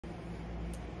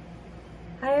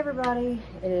Hi everybody,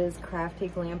 it is Crafty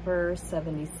Glamper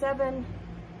 77.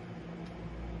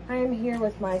 I am here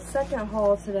with my second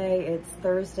haul today. It's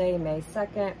Thursday, May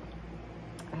 2nd.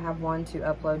 I have one to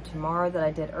upload tomorrow that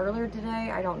I did earlier today.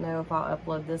 I don't know if I'll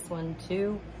upload this one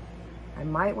too. I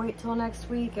might wait till next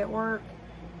week at work.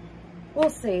 We'll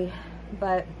see,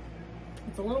 but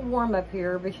it's a little warm up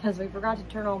here because we forgot to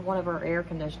turn on one of our air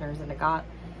conditioners and it got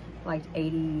like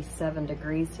 87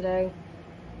 degrees today.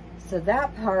 So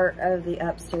that part of the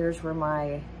upstairs where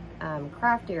my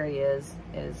craft area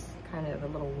is kind of a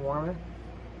little warm.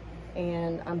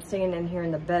 And I'm staying in here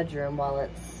in the bedroom while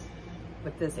it's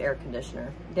with this air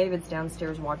conditioner. David's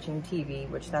downstairs watching TV,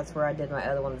 which that's where I did my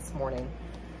other one this morning.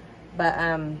 But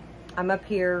I'm up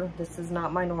here. This is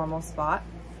not my normal spot.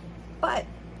 But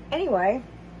anyway,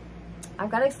 I've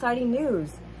got exciting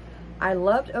news. I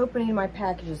loved opening my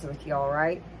packages with y'all,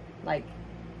 right? Like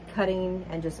cutting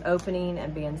and just opening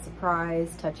and being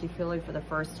surprised, touchy-feely for the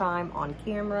first time on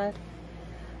camera.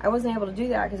 I wasn't able to do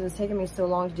that because it was taking me so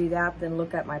long to do that, then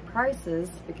look at my prices,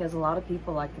 because a lot of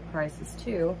people like the prices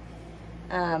too.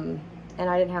 And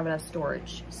I didn't have enough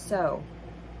storage. So,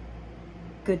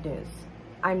 good news.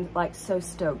 I'm like so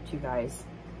stoked, you guys.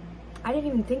 I didn't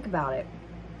even think about it.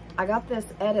 I got this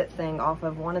edit thing off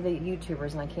of one of the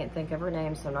YouTubers, and I can't think of her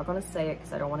name, so I'm not going to say it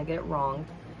because I don't want to get it wrong.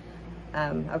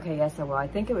 Okay, yes, I will. I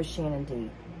think it was Shannon D,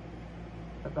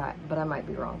 but I might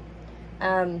be wrong.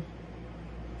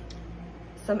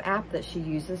 Some app that she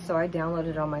uses, so I downloaded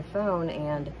it on my phone,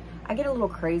 and I get a little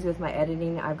crazy with my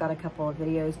editing. I've got a couple of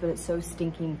videos, but it's so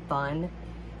stinking fun.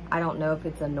 I don't know if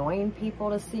it's annoying people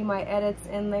to see my edits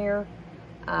in there,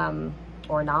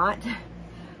 or not,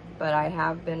 but I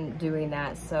have been doing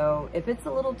that. So if it's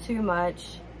a little too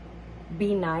much,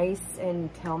 be nice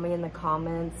and tell me in the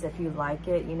comments if you like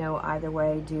it. You know, either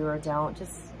way, do or don't.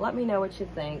 Just let me know what you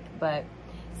think. But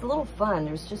it's a little fun.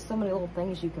 There's just so many little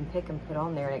things you can pick and put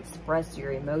on there and express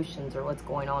your emotions or what's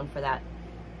going on for that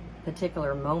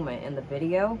particular moment in the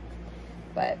video.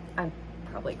 But I'm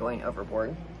probably going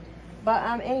overboard. But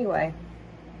anyway,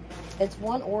 it's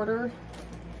one order.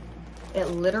 It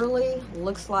literally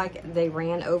looks like they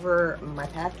ran over my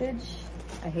package.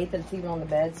 I hate that it's even on the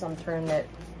bed, so I'm turning it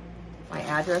my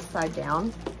address side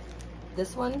down.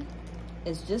 This one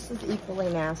is just as equally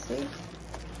nasty.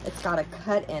 It's got a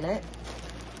cut in it,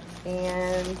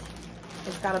 and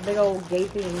it's got a big old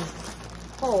gaping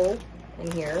hole in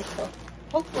here, so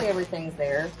hopefully everything's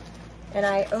there. And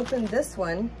I opened this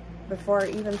one before I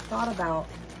even thought about,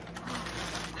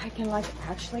 I can like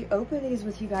actually open these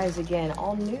with you guys again,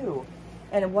 all new.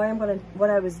 And what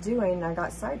I was doing, I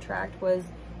got sidetracked, was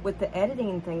with the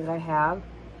editing thing that I have,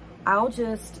 I'll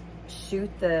just shoot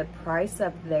the price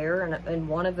up there in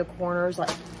one of the corners,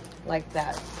 like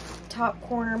that top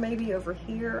corner maybe over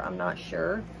here, I'm not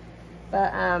sure,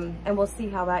 but and we'll see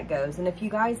how that goes. And if you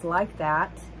guys like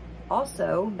that,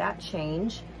 also that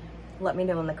change, let me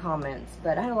know in the comments.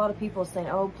 But I had a lot of people saying,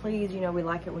 oh please, you know, we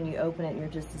like it when you open it and you're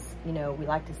just, you know, we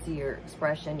like to see your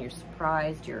expression, you're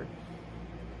surprised, your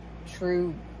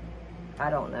true, I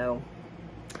don't know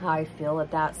how I feel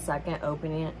at that second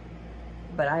opening it.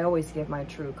 But I always give my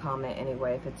true comment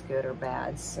anyway, if it's good or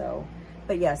bad. So,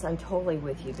 but yes, I'm totally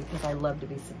with you because I love to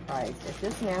be surprised. If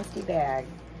this nasty bag,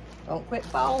 don't quit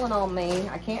falling on me.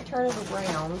 I can't turn it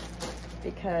around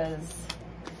because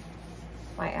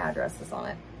my address is on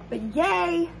it. But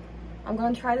yay! I'm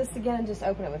going to try this again and just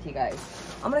open it with you guys.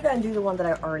 I'm going to go and do the one that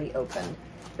I already opened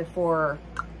before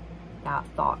that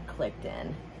thought clicked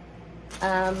in.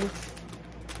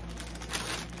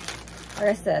 Like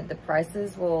I said, the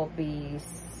prices will be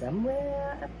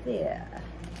somewhere up there.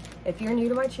 If you're new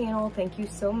to my channel, thank you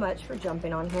so much for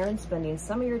jumping on here and spending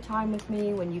some of your time with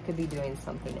me when you could be doing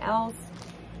something else.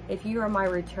 If you are my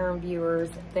return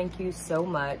viewers, thank you so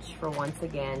much for once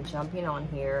again jumping on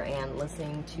here and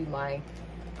listening to my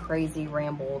crazy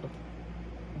rambled,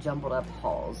 jumbled up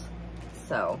hauls.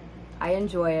 So I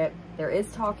enjoy it. There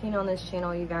is talking on this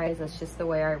channel, you guys. That's just the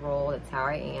way I roll. That's how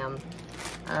I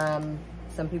am.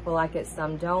 Some people like it,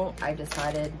 some don't. I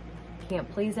decided can't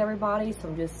please everybody, so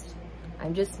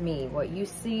I'm just me. What you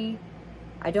see,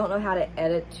 I don't know how to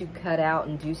edit to cut out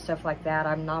and do stuff like that.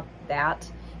 I'm not that.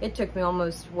 It took me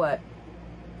almost, what,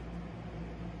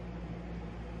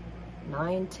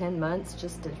 9-10 months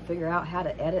just to figure out how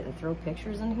to edit and throw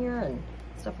pictures in here and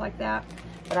stuff like that.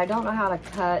 But I don't know how to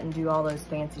cut and do all those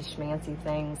fancy schmancy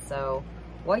things, so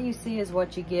what you see is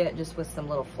what you get, just with some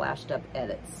little flashed up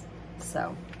edits.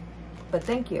 So, but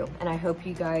thank you, and I hope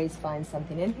you guys find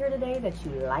something in here today that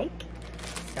you like.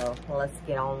 So let's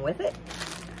get on with it.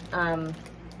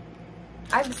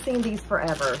 I've seen these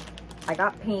forever. I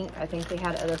got pink. I think they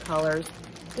had other colors.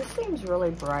 This seems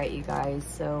really bright, you guys,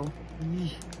 so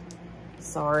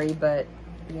sorry, but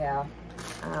yeah,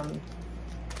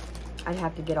 I'd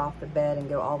have to get off the bed and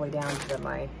go all the way down to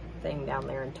my thing down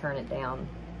there and turn it down.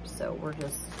 So we're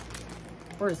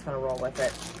just gonna roll with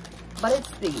it. But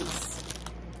it's these.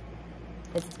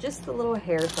 It's just the little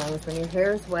hair things. When your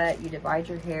hair is wet, you divide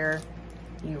your hair,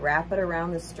 you wrap it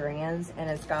around the strands, and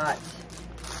it's got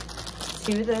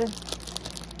two of the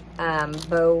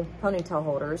bow ponytail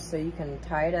holders, so you can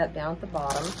tie it up down at the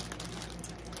bottom.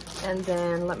 And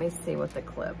then let me see with the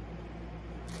clip.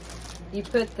 You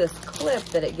put this clip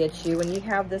that it gets you, when you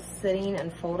have this sitting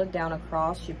and folded down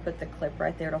across, you put the clip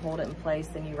right there to hold it in place,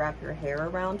 then you wrap your hair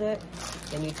around it,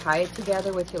 then you tie it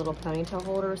together with your little ponytail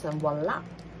holders, and voila!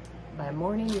 By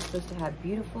morning, you're supposed to have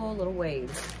beautiful little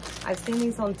waves. I've seen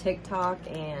these on TikTok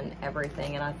and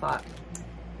everything, and I thought,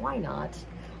 why not?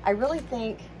 I really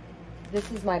think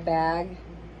this is my bag.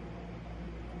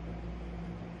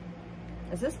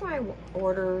 Is this my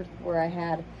order where I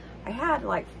had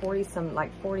like 40 some, like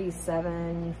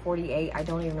 47, 48, I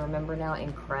don't even remember now,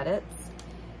 in credits.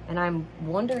 And I'm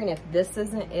wondering if this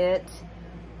isn't it.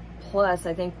 Plus,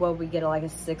 I think, well, we get like a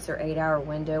 6 or 8 hour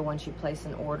window once you place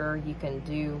an order. You can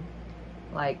do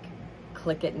like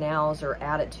click it nows or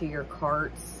add it to your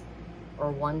carts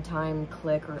or one-time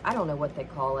click, or I don't know what they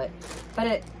call it.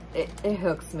 But it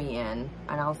hooks me in,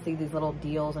 and I'll see these little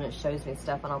deals and it shows me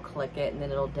stuff, and I'll click it and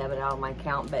then it'll debit out of my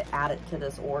account, but add it to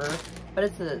this order. But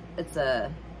it's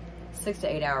a 6 to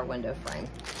 8 hour window frame.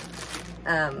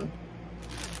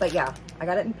 But yeah, I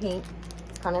got it in pink.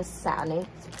 It's kind of satiny.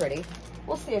 It's pretty.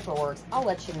 We'll see if it works. I'll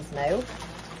let you know.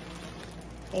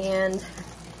 And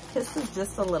this is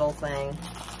just a little thing.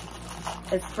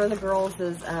 It's for the girls'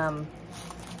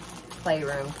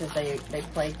 playroom, because they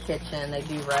play kitchen, they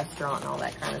do restaurant and all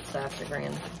that kind of stuff. The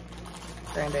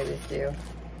grandbabies do.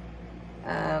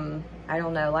 I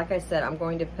don't know. Like I said, I'm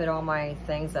going to put all my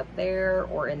things up there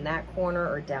or in that corner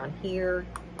or down here.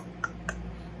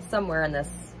 Somewhere in this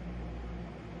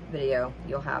video,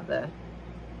 you'll have the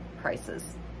prices.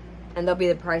 And they'll be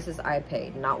the prices I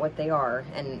paid, not what they are.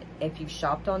 And if you've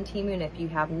shopped on TEMU, and if you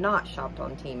have not shopped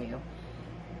on TEMU,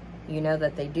 you know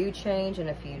that they do change. And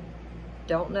if you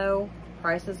don't know,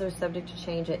 prices are subject to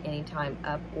change at any time,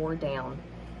 up or down.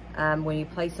 When you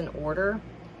place an order,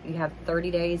 you have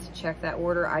 30 days to check that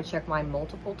order. I check mine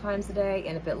multiple times a day,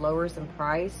 and if it lowers in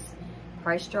price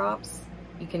drops,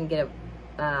 you can get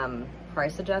a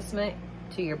price adjustment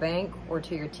to your bank or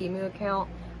to your TEMU account.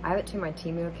 I have it to my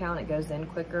TEMU account. It goes in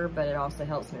quicker, but it also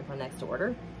helps me with my next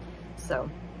order. So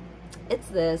it's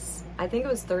this. I think it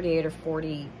was 38 or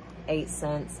 48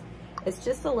 cents. It's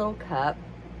just a little cup.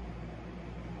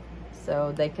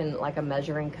 So they can, like a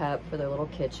measuring cup for their little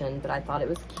kitchen, but I thought it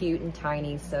was cute and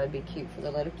tiny, so it'd be cute for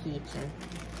their little kitchen.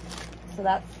 So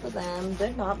that's for them.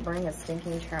 Did not bring a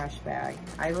stinking trash bag.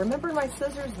 I remembered my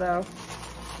scissors though,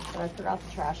 but I forgot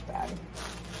the trash bag.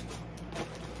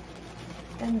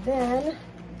 And then,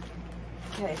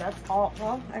 okay, that's all.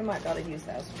 Well, I might gotta use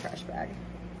that as a trash bag.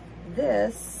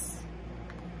 This,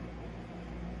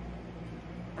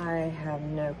 I have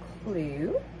no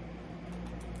clue.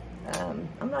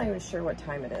 I'm not even sure what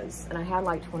time it is. And I had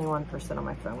like 21% on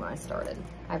my phone when I started.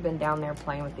 I've been down there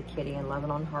playing with the kitty and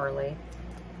loving on Harley.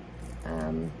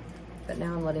 But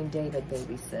now I'm letting David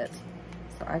babysit.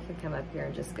 So I can come up here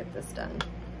and just get this done.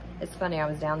 It's funny, I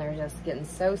was down there just getting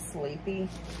so sleepy.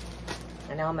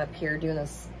 And now I'm up here doing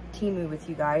this TEMU with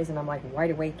you guys, and I'm like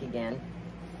wide awake again.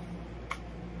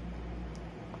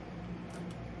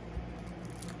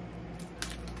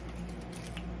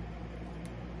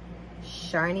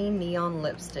 Shiny neon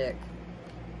lipstick.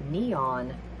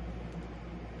 Neon?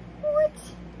 What?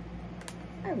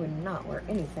 I would not wear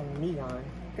anything neon.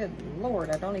 Good Lord,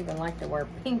 I don't even like to wear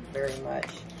pink very much.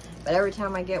 But every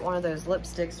time I get one of those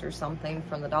lipsticks or something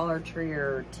from the Dollar Tree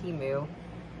or TEMU,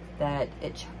 that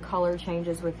color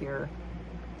changes with your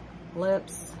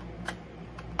lips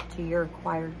to your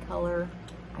acquired color,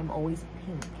 I'm always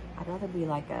pink. I'd rather be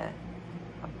like a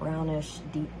brownish,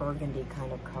 deep burgundy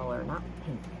kind of color, not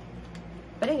pink.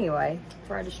 But anyway,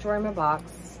 before I destroy my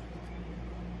box,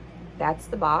 that's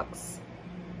the box.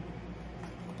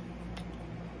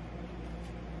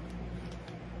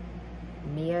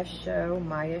 Maya Show,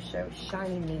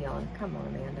 shiny neon. Come on,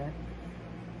 Amanda.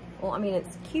 Well, I mean,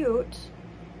 it's cute.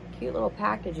 Cute little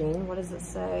packaging. What does it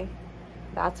say?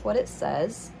 That's what it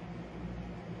says.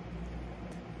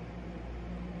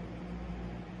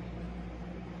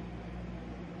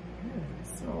 It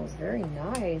smells very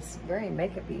nice. Very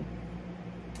makeup-y.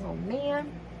 Oh,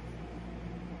 man.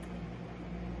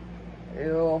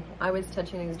 Ew. I was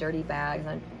touching these dirty bags.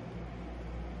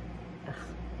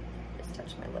 Just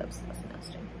touched my lips. That's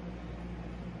nasty.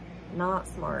 Not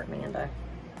smart, Amanda.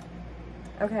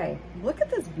 Okay, look at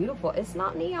this beautiful. It's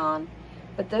not neon,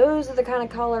 but those are the kind of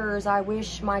colors I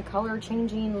wish my color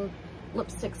changing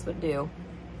lipsticks would do.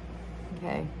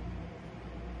 Okay.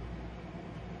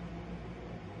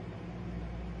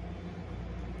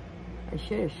 I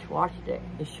should have swatched it.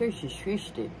 I should have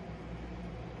switched it.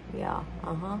 Yeah,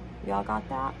 Y'all got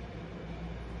that?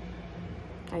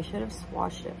 I should have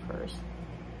swatched it first.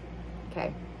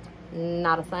 Okay,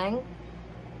 not a thing.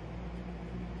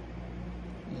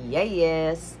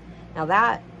 Yes. Now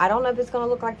that, I don't know if it's gonna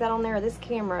look like that on there. This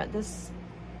camera, this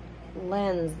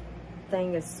lens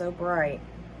thing is so bright.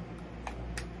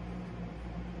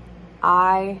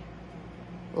 I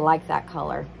like that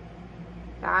color.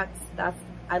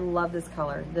 I love this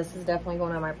color. This is definitely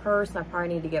going on my purse. I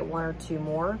probably need to get 1 or 2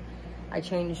 more. I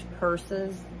change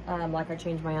purses like I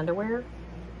change my underwear.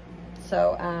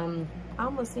 So I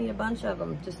almost need a bunch of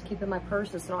them just to keep in my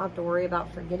purses so I don't have to worry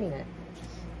about forgetting it.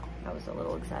 That was a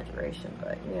little exaggeration,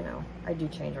 but you know, I do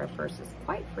change my purses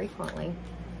quite frequently.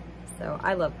 So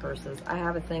I love purses. I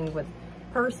have a thing with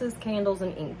purses, candles,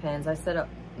 and ink pens. I set up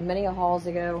many hauls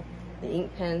ago. The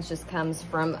ink pens just comes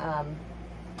from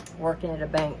working at a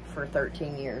bank for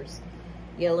 13 years.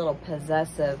 Get a little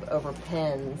possessive over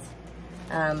pens.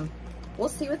 We'll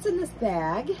see what's in this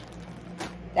bag.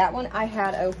 That one I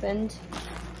had opened.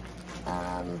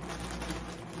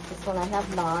 This one I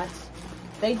have not.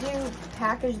 They do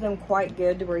package them quite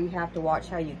good to where you have to watch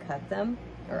how you cut them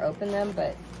or open them,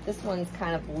 but this one's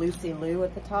kind of loosey-loo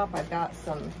at the top. I've got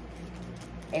some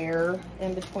air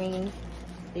in between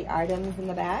the items in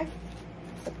the bag,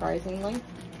 surprisingly.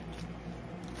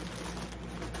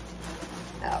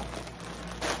 Oh,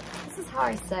 this is how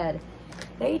I said.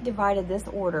 They divided this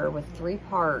order with 3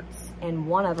 parts and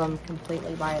one of them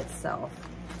completely by itself.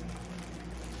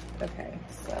 Okay,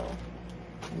 so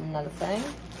another thing.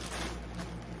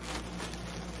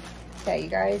 Okay, you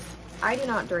guys, I do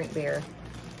not drink beer.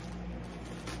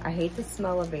 I hate the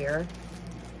smell of beer.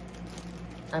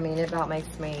 I mean, it about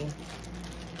makes me,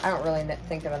 I don't really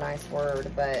think of a nice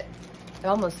word, but it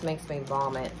almost makes me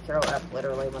vomit, throw up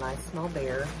literally when I smell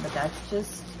beer. But that's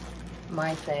just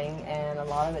my thing, and a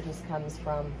lot of it just comes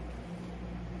from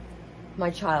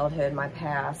my childhood, my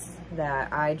past,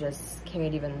 that I just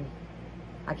can't even,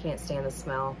 I can't stand the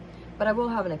smell. But I will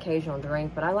have an occasional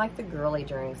drink, but I like the girly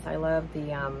drinks. I love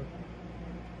the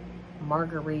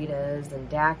margaritas and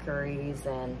daiquiris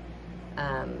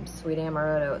and sweet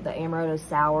amaretto, the amaretto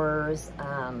sours.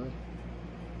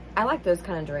 I like those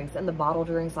kind of drinks, and the bottle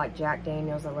drinks like Jack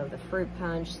Daniels. I love the fruit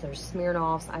punch. There's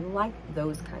Smirnoffs. I like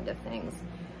those kind of things,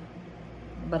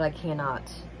 but I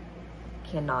cannot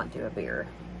do a beer.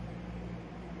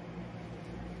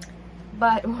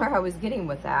 But where I was getting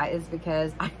with that is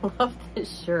because I love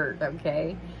this shirt,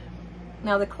 okay?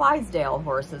 Now the Clydesdale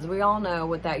horses, we all know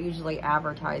what that usually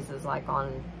advertises, like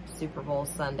on Super Bowl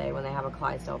Sunday when they have a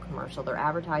Clydesdale commercial. They're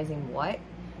advertising what?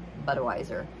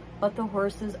 Budweiser. But the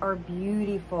horses are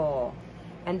beautiful.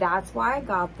 And that's why I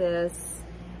got this.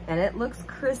 And it looks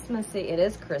Christmassy. It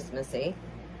is Christmassy.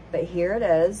 But here it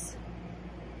is.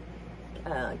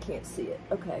 I can't see it.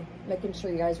 Okay. Making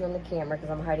sure you guys are on the camera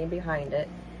because I'm hiding behind it.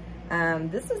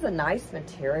 This is a nice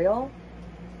material.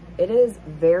 It is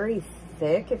very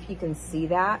thick, if you can see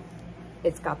that.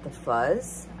 It's got the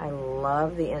fuzz. I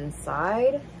love the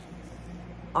inside.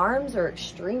 Arms are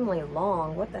extremely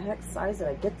long. What the heck size did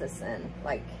I get this in?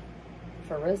 Like,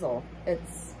 for Rizzle.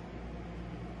 It's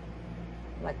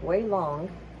like way long.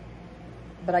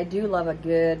 But I do love a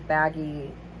good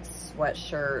baggy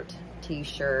sweatshirt,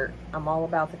 t-shirt. I'm all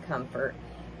about the comfort.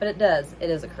 But it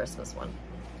is a Christmas one.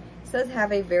 It says,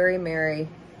 have a very merry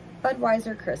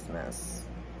Budweiser Christmas.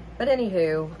 But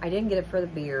anywho, I didn't get it for the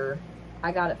beer.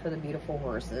 I got it for the beautiful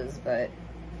horses, but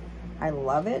I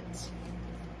love it.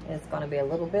 It's going to be a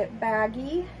little bit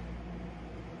baggy.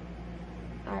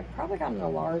 I probably got in a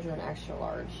large or an extra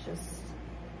large.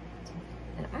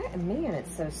 Man,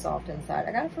 it's so soft inside.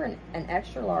 I got it for an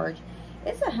extra large.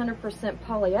 It's 100%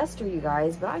 polyester, you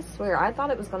guys, but I swear, I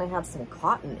thought it was going to have some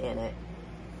cotton in it.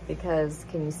 Because,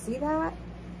 can you see that?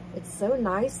 It's so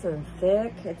nice and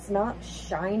thick. It's not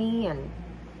shiny and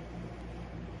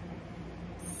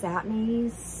satiny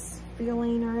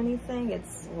feeling or anything.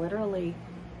 It's literally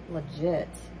legit.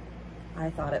 I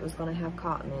thought it was going to have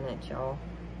cotton in it, y'all.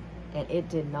 And it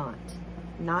did not.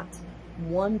 Not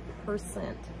 1%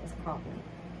 is cotton.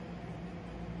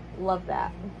 Love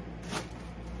that.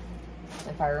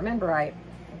 If I remember right,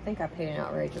 I think I paid an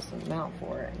outrageous amount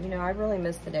for it. You know, I really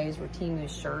miss the days where TEMU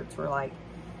shirts were like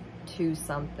 $2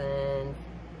 something,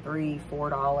 $3,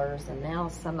 $4, and now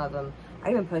some of them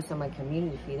I even posted on my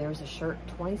community feed, there was a shirt,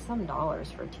 $20-some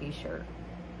for a t-shirt.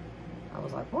 I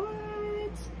was like, what?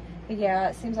 But yeah,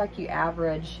 it seems like you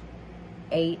average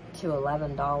 $8 to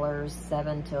 $11,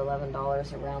 $7 to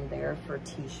 $11 around there for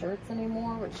t-shirts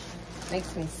anymore, which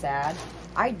makes me sad.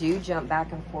 I do jump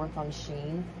back and forth on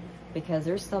Shein because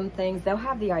there's some things, they'll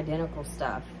have the identical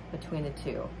stuff between the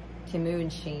two, TEMU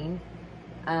and Shein.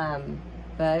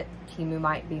 But TEMU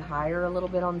might be higher a little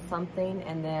bit on something,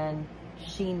 and then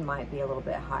Shein might be a little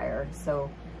bit higher.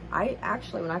 So I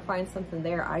actually, when I find something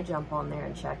there, I jump on there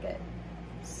and check it.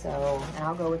 So, and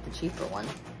I'll go with the cheaper one.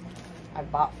 I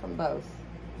bought from both.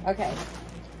 Okay,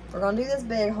 we're gonna do this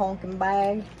big honking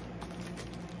bag.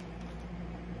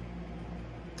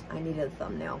 I needed a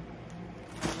thumbnail.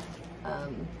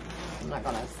 I'm not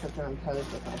gonna sit there and pose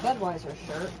with my Budweiser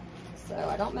shirt. So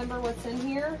I don't remember what's in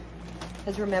here.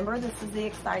 Because remember, this is the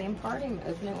exciting part. I'm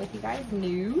opening it with you guys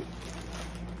new.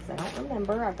 Because I don't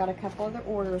remember. I've got a couple other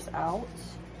orders out.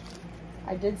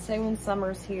 I did say when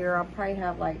summer's here, I'll probably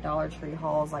have like Dollar Tree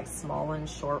hauls, like small ones,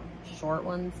 short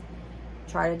ones.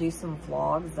 Try to do some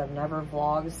vlogs. I've never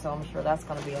vlogged, so I'm sure that's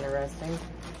going to be interesting.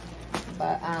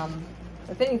 But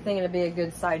if anything, it'll be a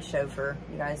good sideshow for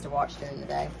you guys to watch during the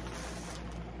day.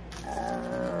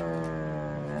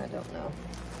 I don't know.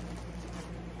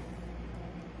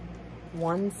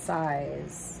 One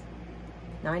size,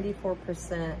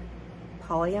 94%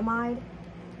 polyamide.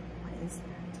 What is that?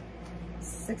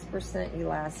 6%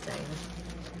 elastane.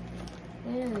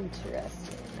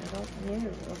 Interesting. I don't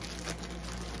know.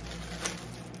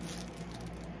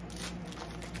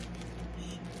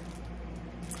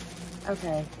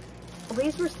 Okay. Well,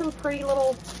 these were some pretty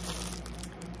little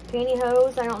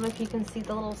pantyhose. I don't know if you can see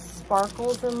the little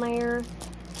sparkles in there,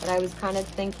 but I was kind of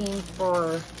thinking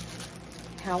for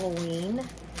Halloween.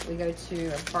 We go to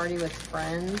a party with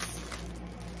friends,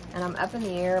 and I'm up in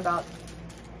the air about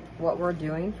what we're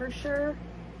doing for sure.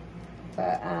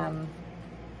 But on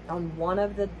one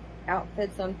of the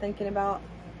outfits I'm thinking about,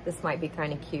 this might be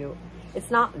kind of cute. It's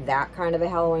not that kind of a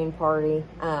Halloween party.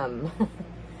 I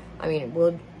mean,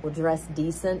 we'll dress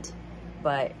decent,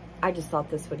 but I just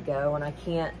thought this would go, and I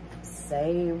can't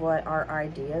say what our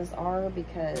ideas are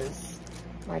because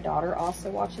my daughter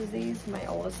also watches these, my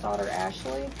oldest daughter,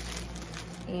 Ashley,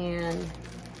 and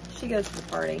she goes to the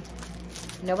party.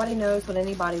 Nobody knows what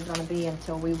anybody's gonna be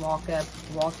until we walk in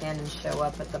and show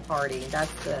up at the party.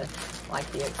 That's the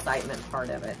excitement part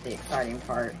of it, the exciting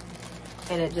part.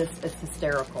 And it's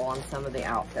hysterical on some of the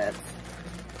outfits.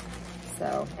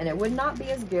 So, and it would not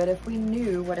be as good if we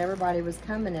knew what everybody was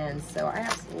coming in. So I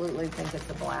absolutely think it's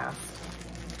a blast.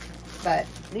 But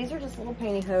these are just little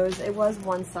pantyhose. It was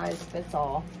one size fits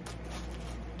all.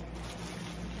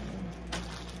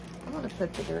 I'm gonna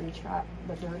put the dirty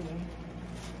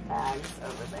bags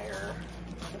over there.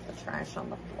 Put the trash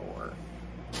on the floor.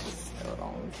 Just throw it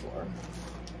all on the floor.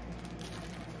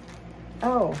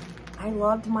 Oh, I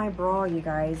loved my bra, you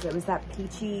guys. It was that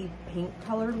peachy pink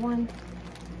colored one.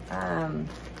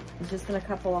 Just in a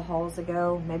couple of hauls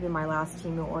ago, maybe my last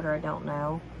TEMU order, I don't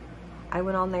know. I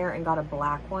went on there and got a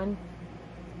black one.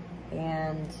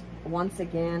 And once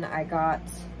again, I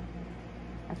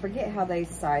forget how they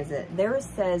size it. There it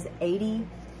says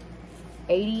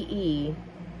 80E,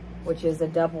 which is a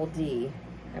double D,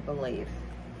 I believe.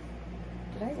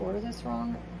 Did I order this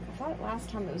wrong? I thought last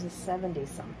time it was a 70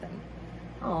 something.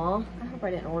 Aw, I hope I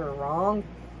didn't order wrong.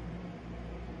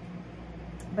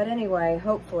 But anyway,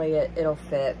 hopefully it'll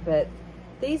fit. But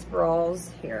these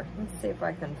bras, here, let's see if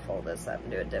I can fold this up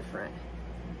and do it different.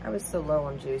 I was so low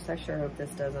on juice. I sure hope this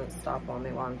doesn't stop on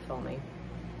me while I'm filming.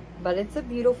 But it's a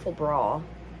beautiful bra.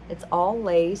 It's all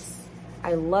lace.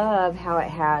 I love how it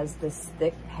has this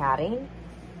thick padding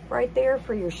right there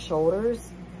for your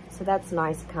shoulders. So that's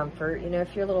nice comfort. You know,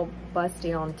 if you're a little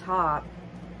busty on top,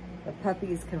 the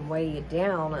puppies can weigh you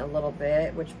down a little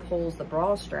bit, which pulls the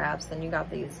bra straps, and you got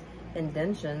these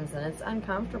indentions, and it's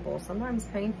uncomfortable, sometimes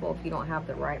painful if you don't have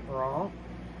the right bra.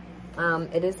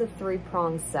 It is a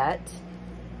 3-prong set.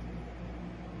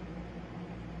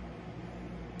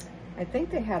 I think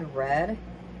they had red,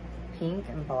 pink,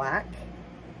 and black,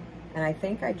 and I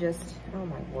think I just, oh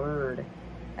my word,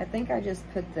 I think I just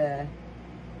put the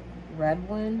red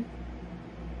one,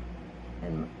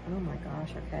 and oh my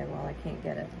gosh, okay, well, I can't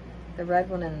get it. The red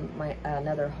one in my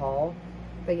another haul.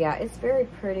 But yeah, it's very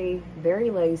pretty,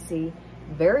 very lacy,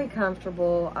 very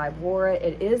comfortable. I wore it.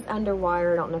 It is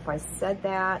underwire. I don't know if I said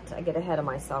that. I get ahead of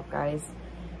myself, guys.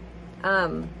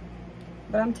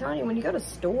 But I'm telling you, when you go to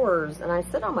stores, and I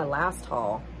said on my last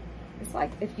haul, it's like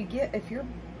if you're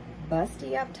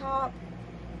busty up top,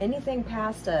 anything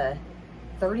past a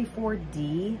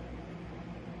 34D,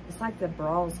 it's like the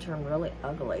bras turn really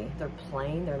ugly. They're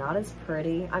plain, they're not as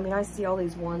pretty. I mean, I see all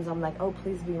these ones, I'm like, oh,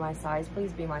 please be my size,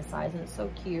 please be my size, and it's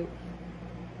so cute.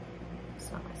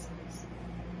 It's not my size.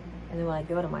 And then when I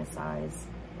go to my size,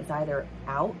 it's either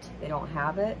out, they don't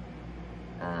have it,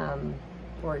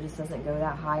 or it just doesn't go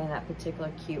that high in that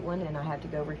particular cute one, and I have to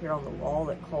go over here on the wall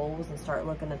at Kohl's and start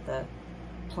looking at the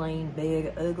plain,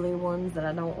 big, ugly ones that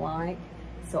I don't like.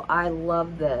 So I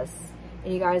love this.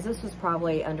 And you guys, this was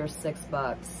probably under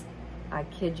 $6. I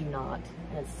kid you not.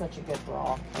 And it's such a good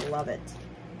bra. I love it.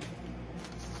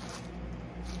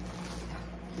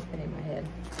 Keep hitting my head.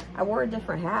 I wore a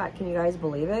different hat. Can you guys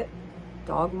believe it?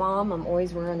 Dog mom. I'm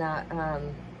always wearing that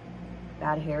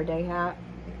bad hair day hat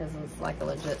because it's like a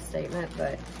legit statement,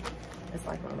 but it's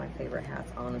like one of my favorite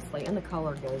hats, honestly. And the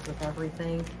color goes with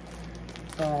everything.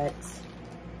 But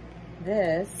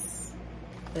this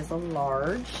is a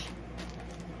large.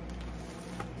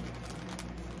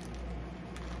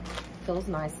 Feels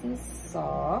nice and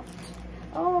soft.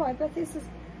 Oh, I bet this is,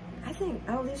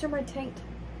 oh, these are my tank.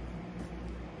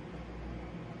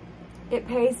 It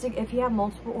pays to, if you have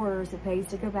multiple orders, it pays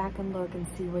to go back and look and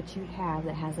see what you have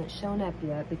that hasn't shown up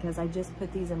yet, because I just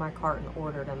put these in my cart and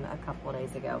ordered them a couple of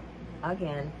days ago.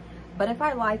 Again. But if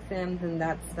I like them, then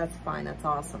that's fine. That's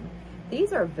awesome.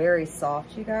 These are very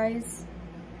soft, you guys.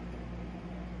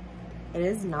 It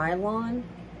is nylon,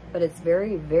 but it's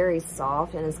very, very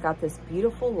soft, and it's got this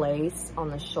beautiful lace on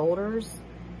the shoulders,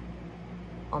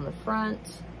 on the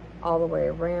front, all the way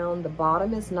around. The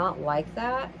bottom is not like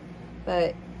that,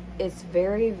 but it's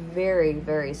very, very,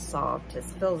 very soft. It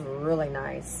feels really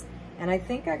nice. And I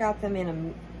think I got them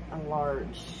in a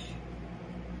large.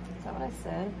 Is that what I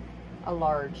said? A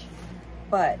large.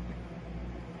 But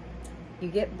you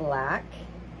get black,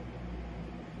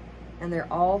 and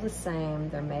they're all the same.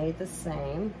 They're made the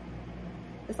same.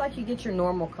 It's like you get your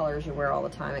normal colors you wear all the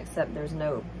time, except there's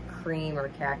no cream or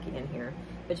khaki in here.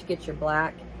 But you get your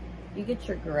black, you get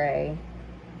your gray,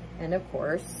 and of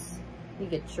course, you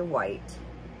get your white.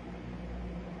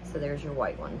 So there's your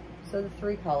white one. So the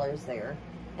 3 colors there.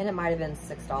 And it might have been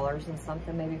 $6 and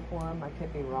something maybe for them. I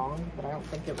could be wrong, but I don't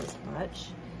think it was much.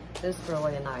 This is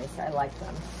really nice. I like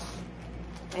them.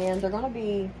 And they're gonna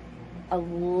be a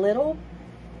little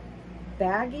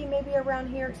baggy maybe around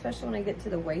here, especially when I get to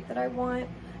the weight that I want.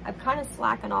 I'm kind of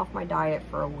slacking off my diet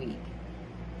for a week.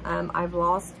 I've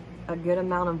lost a good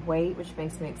amount of weight, which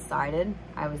makes me excited.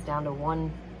 I was down to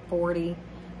 140.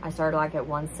 I started like at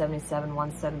 177,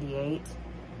 178.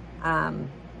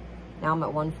 Now I'm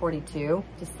at 142,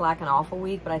 just slacking off a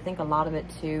week, but I think a lot of it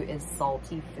too is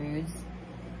salty foods.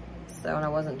 So, and I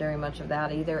wasn't doing much of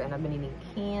that either, and I've been eating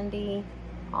candy,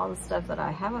 all the stuff that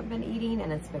I haven't been eating,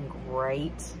 and it's been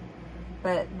great.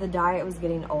 But the diet was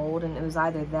getting old, and it was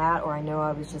either that or I know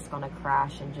I was just gonna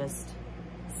crash and just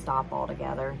stop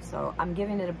altogether. So I'm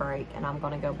giving it a break, and I'm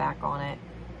gonna go back on it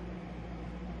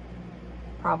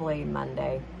probably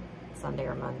Monday, Sunday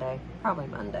or Monday, probably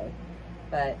Monday.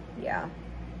 But yeah,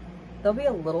 they'll be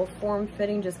a little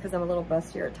form-fitting just because I'm a little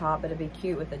bustier at top, but it'd be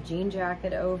cute with a jean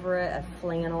jacket over it, a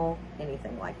flannel,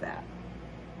 anything like that.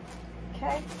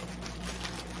 Okay.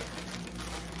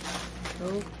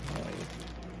 Okay.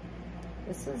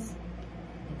 This is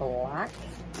black.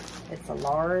 It's a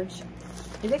large.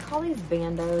 Do they call these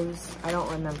bandos? I don't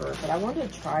remember, but I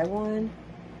wanted to try one.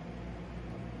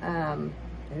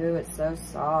 Ooh, it's so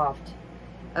soft.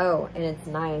 Oh, and it's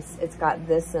nice. It's got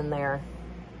this in there.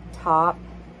 Top.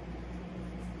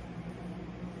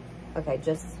 Okay,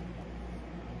 just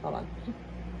hold on.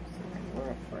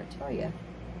 Before I tell you,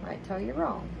 I might tell you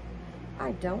wrong.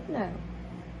 I don't know.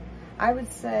 I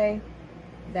would say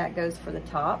that goes for the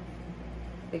top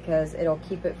because it'll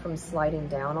keep it from sliding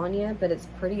down on you, but it's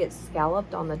pretty. It's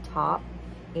scalloped on the top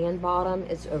and bottom.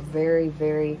 It's a very,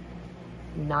 very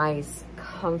nice,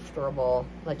 comfortable,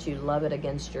 let you love it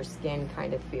against your skin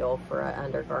kind of feel for an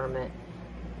undergarment.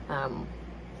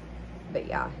 But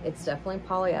yeah, it's definitely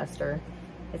polyester.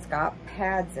 It's got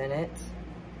pads in it,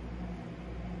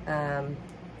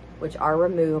 which are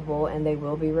removable, and they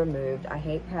will be removed. I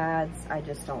hate pads. I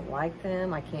just don't like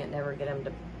them. I can't never get them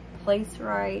to place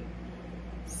right.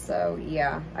 So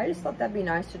yeah, I just thought that'd be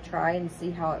nice to try and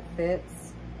see how it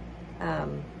fits.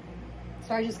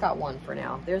 So I just got one for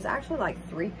now. There's actually like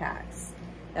 3 packs.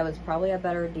 That was probably a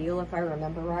better deal if I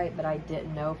remember right, but I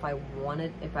didn't know if I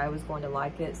was going to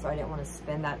like it, so I didn't want to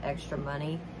spend that extra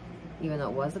money, even though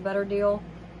it was a better deal.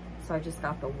 So I just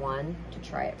got the one to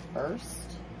try it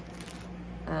first.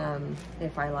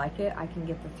 If I like it, I can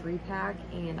get the 3-pack,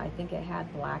 and I think it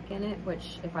had black in it,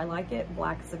 which if I like it,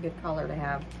 black is a good color to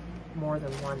have more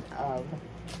than one of.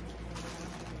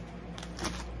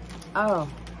 Oh,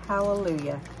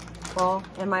 hallelujah. Well,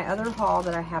 and my other haul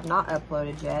that I have not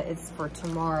uploaded yet, it's for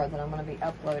tomorrow that I'm going to be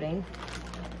uploading.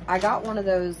 I got one of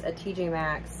those at TJ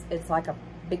Maxx. It's like a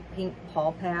big pink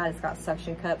paw pad. It's got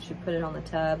suction cups. You put it on the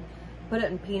tub. Put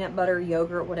it in peanut butter,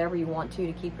 yogurt, whatever you want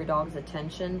to keep your dog's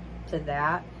attention to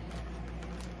that.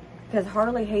 Because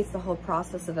Harley hates the whole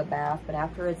process of a bath, but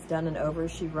after it's done and over,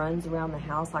 she runs around the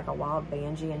house like a wild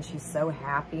banshee, and she's so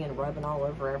happy and rubbing all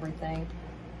over everything.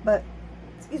 But,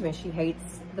 excuse me, she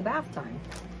hates the bath time.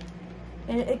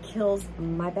 And it kills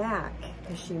my back,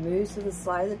 because she moves to the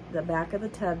side of the back of the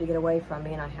tub to get away from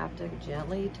me, and I have to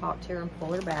gently talk to her and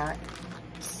pull her back.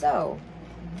 So,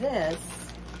 this,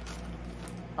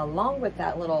 along with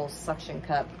that little suction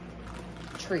cup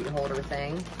treat holder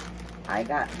thing, I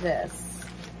got this.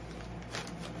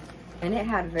 And it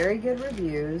had very good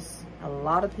reviews. A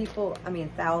lot of people, I mean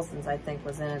thousands I think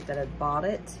was in it that had bought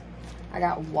it. I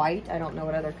got white. I don't know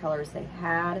what other colors they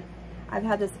had. I've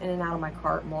had this in and out of my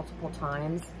cart multiple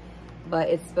times, but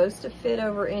it's supposed to fit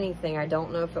over anything. I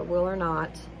don't know if it will or not.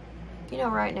 You know,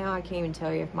 right now I can't even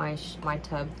tell you if my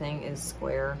tub thing is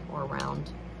square or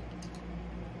round.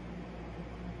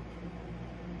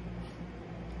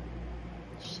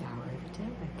 Shower of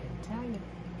tub, I couldn't tell you.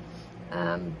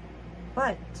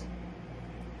 But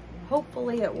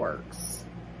hopefully it works.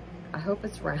 I hope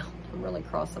it's round. I'm really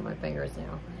crossing my fingers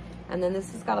now. And then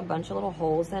this has got a bunch of little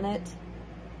holes in it.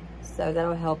 So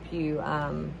that'll help you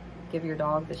give your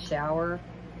dog the shower.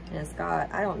 And it's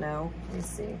got, I don't know, let me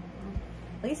see,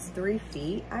 at least 3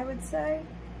 feet, I would say.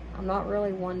 I'm not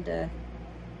really one to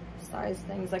size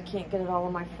things. I can't get it all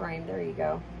in my frame. There you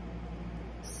go.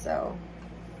 So,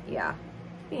 yeah.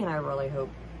 And I really hope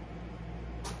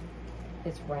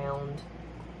it's round.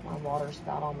 My water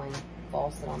spout on my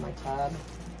faucet on my tub.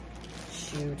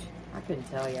 Shoot, I couldn't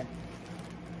tell you.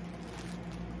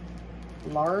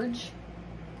 Large.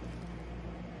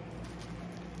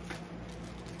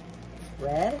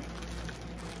 Red.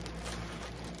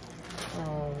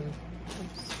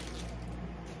 Oops.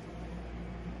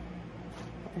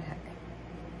 What the heck?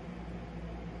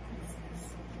 What is this?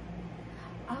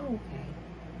 Oh, okay.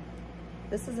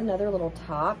 This is another little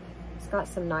top. It's got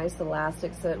some nice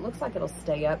elastic, so it looks like it'll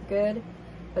stay up good.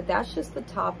 But that's just the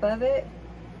top of it.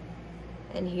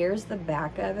 And here's the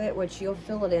back of it, which you'll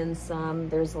fill it in some.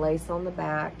 There's lace on the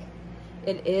back.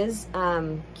 It is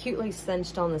cutely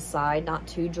cinched on the side, not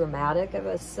too dramatic of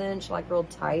a cinch, like real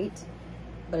tight,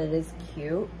 but it is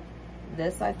cute.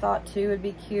 This I thought too would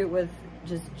be cute with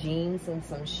just jeans and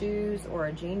some shoes, or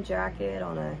a jean jacket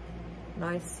on a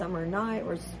nice summer night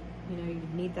where, you know, you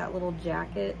need that little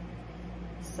jacket.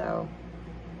 So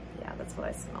yeah, that's what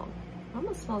I smelled. It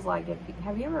almost smells like,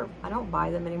 have you ever, I don't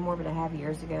buy them anymore, but I have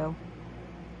years ago.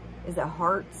 Is it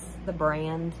Hearts, the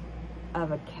brand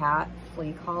of a cat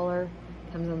flea collar?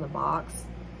 Comes in the box.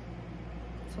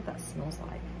 That's what that smells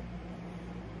like.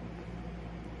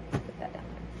 Put that down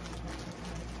there.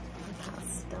 It kind of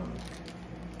stunk.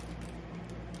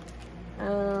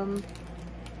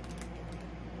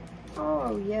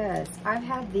 Oh yes, I've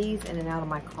had these in and out of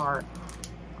my cart.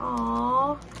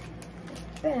 Aww, it's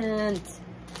bent.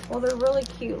 Well, they're really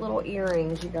cute little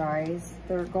earrings, you guys.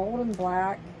 They're gold and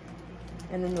black,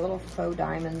 and then the little faux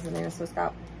diamonds in there. So it's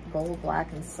got gold,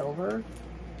 black, and silver.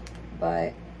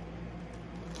 But,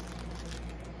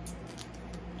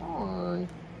 darn.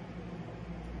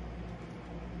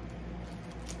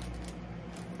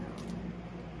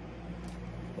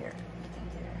 Here, put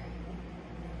that there.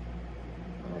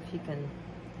 I don't know if you can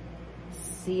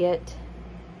see it.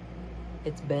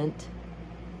 It's bent.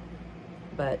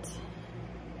 But,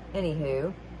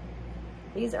 anywho,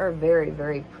 these are very,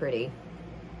 very pretty.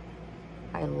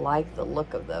 I like the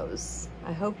look of those.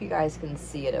 I hope you guys can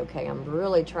see it okay. I'm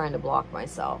really trying to block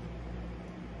myself.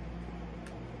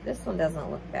 This one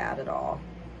doesn't look bad at all.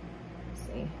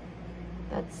 See,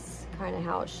 that's kind of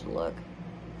how it should look.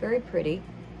 Very pretty.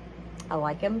 I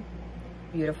like them.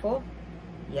 Beautiful.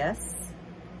 Yes.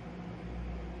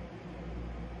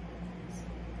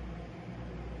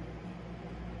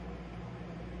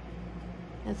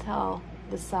 That's how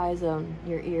the size on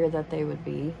your ear that they would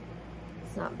be.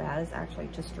 It's not bad, it's actually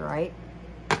just right.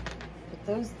 Put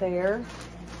those there.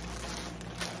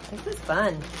 This is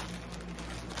fun.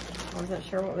 I wasn't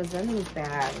sure what was in these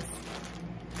bags,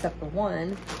 except the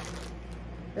one.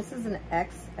 This is an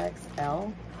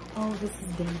XXL. Oh, this is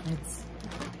David's.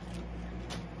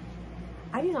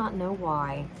 I do not know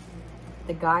why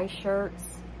the guy shirts,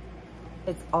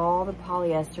 it's all the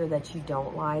polyester that you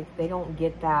don't like. They don't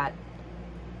get that,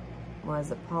 what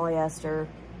is it, polyester,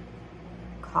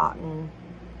 cotton,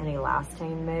 and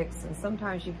elastane mix. And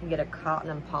sometimes you can get a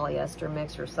cotton and polyester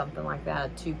mix or something like that, a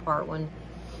 2-part one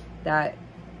that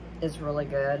is really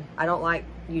good. I don't like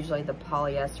usually the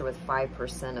polyester with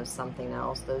 5% of something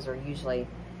else. Those are usually,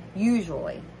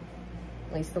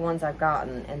 at least the ones I've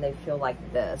gotten, and they feel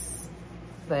like this.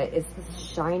 But it's this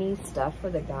shiny stuff for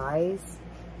the guys.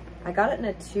 I got it in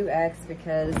a 2X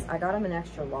because I got them in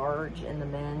extra large in the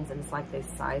men's, and it's like they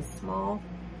size small.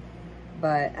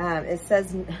 But it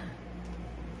says,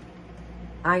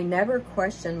 I never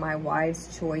question my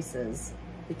wife's choices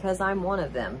because I'm one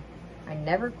of them. I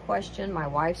never question my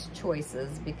wife's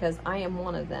choices because I am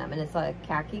one of them. And it's a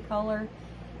khaki color.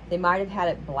 They might have had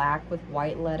it black with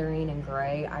white lettering and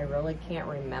gray. I really can't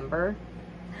remember.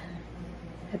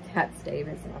 But that's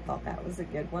Davis, and I thought that was a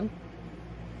good one.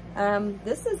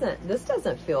 This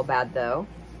doesn't feel bad though.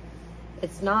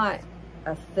 It's not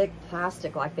a thick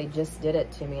plastic like they just did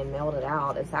it to me and mailed it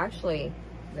out. It's actually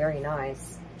very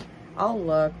nice. I'll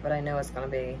look, but I know it's gonna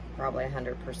be probably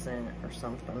 100% or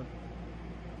something.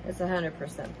 It's 100%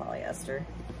 polyester.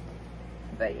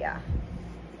 But yeah,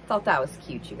 thought that was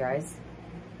cute, you guys.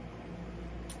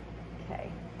 Okay,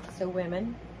 so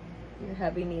women, your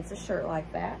hubby needs a shirt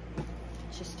like that,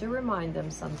 just to remind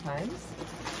them sometimes.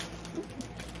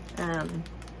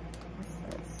 What's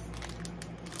this?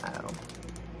 Oh,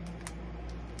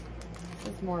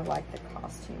 this is more like the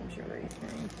costume jewelry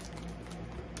thing.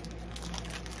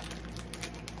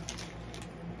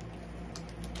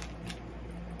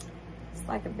 It's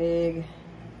like a big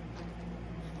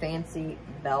fancy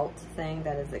belt thing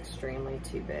that is extremely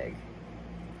too big.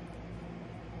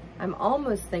 I'm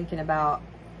almost thinking about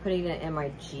putting it in my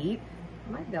Jeep.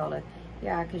 I might be able to,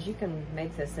 yeah, because you can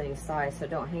make this any size so it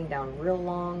don't hang down real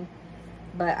long.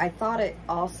 But I thought it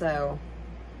also,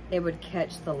 it would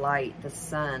catch the light, the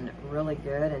sun, really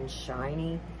good and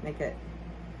shiny. Make it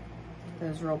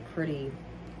those real pretty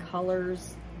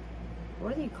colors.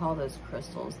 What do you call those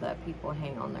crystals that people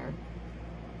hang on their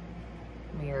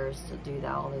mirrors to do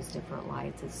that, all those different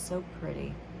lights? It's so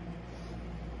pretty.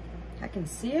 I can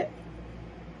see it.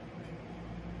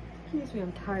 Excuse me,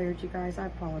 I'm tired, you guys. I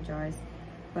apologize.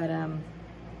 But,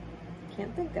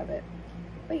 can't think of it.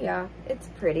 But yeah, it's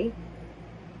pretty.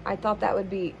 I thought that would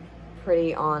be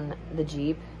pretty on the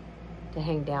Jeep to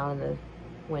hang down in the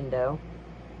window.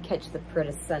 Catch the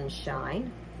pretty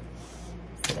sunshine.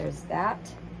 So there's that.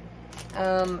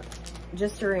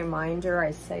 Just a reminder,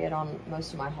 I say it on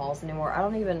most of my hauls anymore.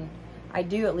 I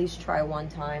do at least try one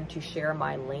time to share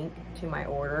my link to my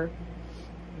order.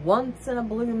 Once in a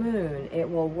blue moon, it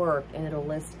will work and it'll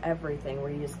list everything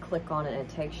where you just click on it and it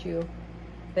takes you.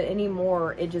 But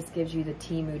anymore, it just gives you the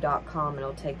TEMU.com and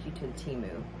it'll take you to the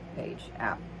TEMU page,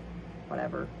 app,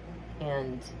 whatever.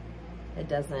 And it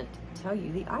doesn't tell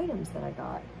you the items that I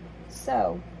got.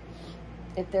 So,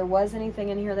 if there was anything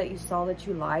in here that you saw that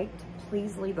you liked,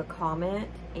 please leave a comment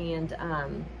and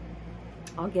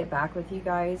I'll get back with you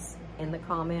guys in the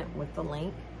comment with the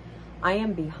link. I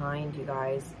am behind, you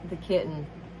guys. The kitten,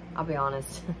 I'll be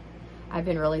honest, I've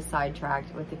been really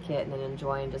sidetracked with the kitten and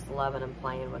enjoying just loving and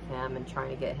playing with him and trying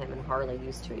to get him and Harley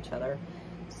used to each other.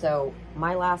 So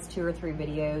my last 2 or 3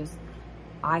 videos,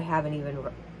 I haven't even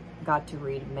got to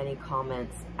read many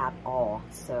comments at all.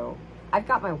 So I've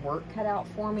got my work cut out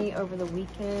for me over the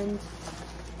weekend.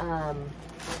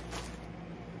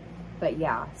 But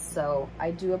yeah, so I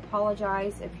do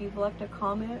apologize if you've left a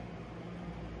comment.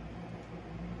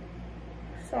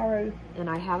 Sorry. And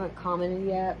I haven't commented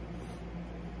yet.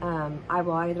 I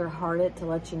will either heart it to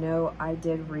let you know I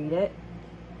did read it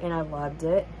and I loved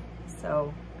it.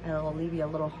 So it'll leave you a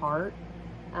little heart.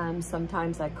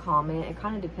 Sometimes I comment. It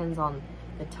kind of depends on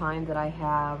the time that I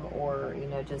have or, you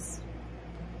know, just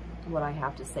what I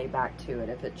have to say back to it.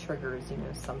 If it triggers, you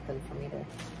know, something for me to,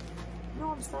 you know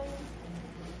what I'm saying?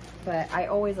 But I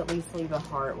always at least leave a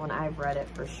heart when I've read it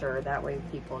for sure. That way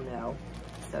people know.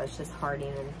 So it's just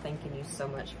hearting and thanking you so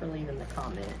much for leaving the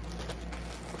comment.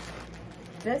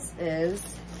 This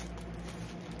is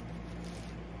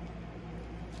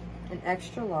an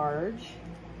extra large.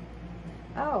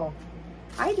 Oh,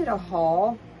 I did a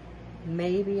haul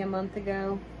maybe a month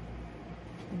ago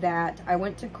that I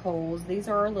went to Kohl's. These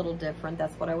are a little different.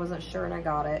 That's what I wasn't sure and I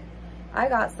got it. I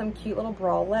got some cute little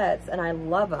bralettes and I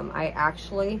love them. I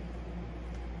actually,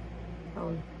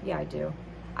 oh yeah, I do.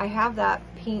 I have that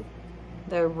pink,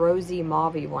 the rosy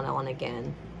mauvey one on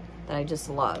again that I just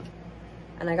love.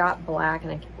 And I got black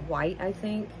and white, I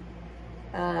think.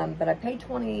 But I paid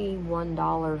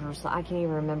 $21 or so. I can't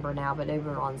even remember now, but they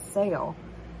were on sale.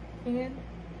 And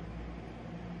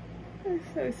they're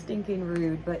so stinking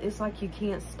rude, but it's like you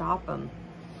can't stop them.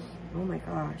 Oh my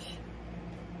gosh.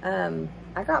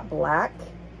 I got black.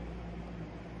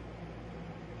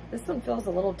 This one feels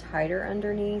a little tighter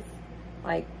underneath.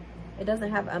 Like, it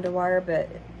doesn't have underwire, but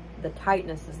the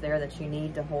tightness is there that you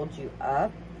need to hold you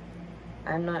up.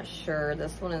 I'm not sure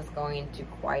this one is going to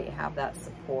quite have that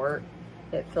support.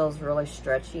 It feels really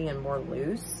stretchy and more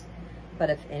loose, but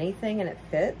if anything and it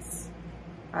fits,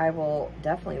 I will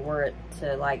definitely wear it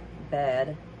to like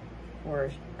bed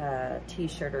or a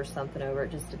t-shirt or something over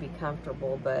it just to be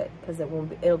comfortable, but because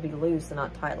it'll be loose and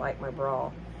not tight like my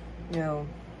bra. You know,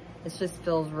 it just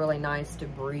feels really nice to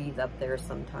breathe up there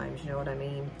sometimes, you know what I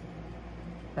mean?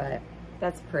 But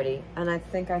that's pretty. And I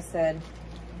think I said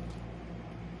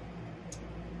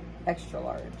extra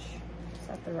large. Is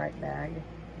that the right bag?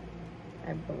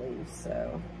 I believe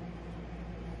so.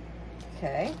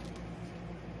 Okay.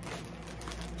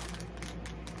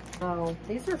 Oh,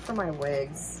 these are for my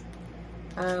wigs.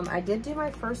 I did do my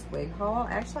first wig haul.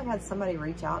 Actually, I had somebody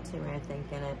reach out to me, I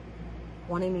think, in it,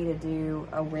 wanting me to do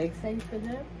a wig thing for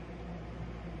them.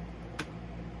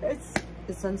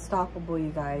 It's unstoppable,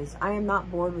 you guys. I am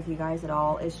not bored with you guys at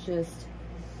all. It's just,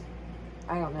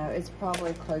 I don't know. It's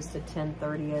probably close to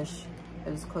 10:30-ish.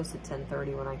 It was close to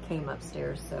 10:30 when I came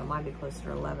upstairs, so it might be closer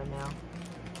to 11 now.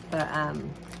 But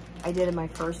I did my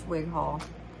first wig haul,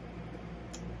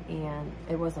 and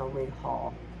it wasn't a wig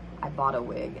haul. I bought a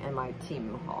wig in my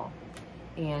TEMU haul,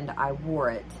 and I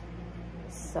wore it.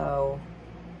 So,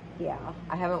 yeah,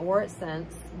 I haven't wore it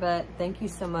since, but thank you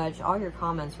so much. All your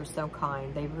comments were so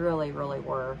kind. They really, really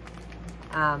were.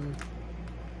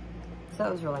 So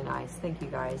it was really nice. Thank you,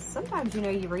 guys. Sometimes, you know,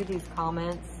 you read these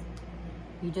comments,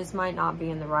 you just might not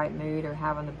be in the right mood or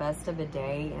having the best of a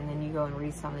day, and then you go and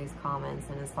read some of these comments,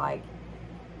 and it's like,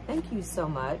 thank you so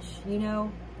much. You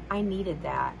know, I needed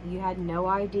that. You had no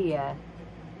idea,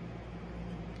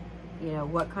 you know,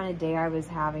 what kind of day I was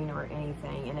having or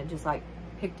anything, and it just like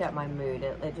picked up my mood.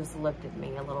 It just lifted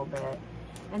me a little bit.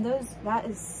 And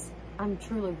I'm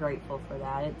truly grateful for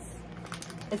that.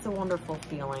 It's a wonderful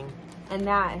feeling. And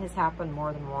that has happened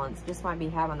more than once. Just might be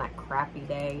having that crappy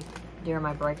day during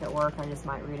my break at work. I just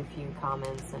might read a few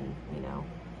comments and, you know,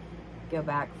 go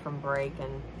back from break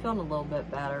and feeling a little bit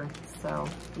better. So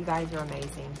you guys are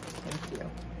amazing. Thank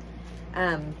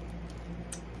you.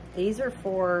 These are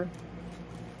for,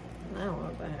 I don't know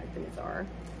what the heck these are.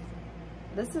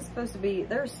 This is supposed to be,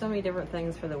 there's so many different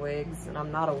things for the wigs, and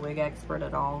I'm not a wig expert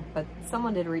at all, but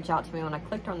someone did reach out to me when I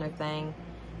clicked on their thing.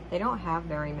 They don't have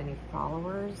very many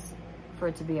followers for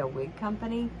it to be a wig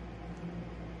company.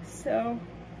 So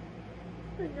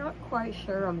I'm not quite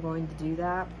sure I'm going to do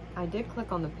that. I did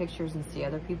click on the pictures and see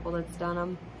other people that's done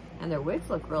them, and their wigs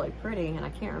look really pretty, and I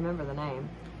can't remember the name.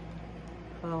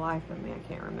 For the life of me, I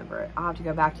can't remember it. I'll have to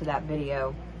go back to that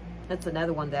video. That's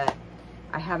another one that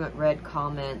I haven't read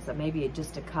comments, maybe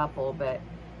just a couple, but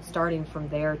starting from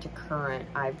there to current,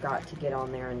 I've got to get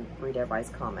on there and read everybody's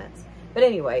comments. But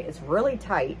anyway, it's really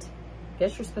tight. I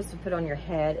guess you're supposed to put on your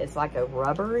head. It's like a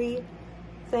rubbery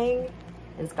thing.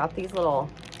 And it's got these little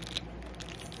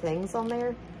things on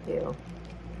there. Ew,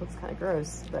 looks kind of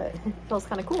gross, but it feels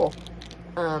kind of cool.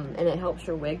 And it helps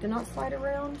your wig to not slide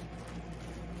around.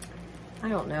 I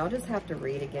don't know, I'll just have to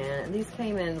read again. And these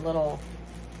came in little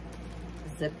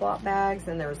Ziploc bags,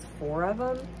 and there's 4 of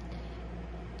them.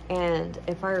 And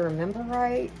if I remember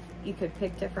right, you could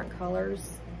pick different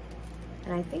colors.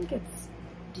 And I think it's,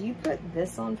 do you put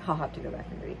this on? I'll have to go back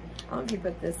and read. I don't know if you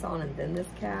put this on and then this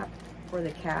cap, or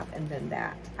the cap and then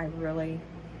that. I really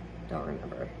don't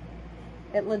remember.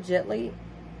 It legitly,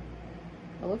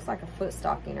 it looks like a foot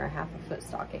stocking or a half a foot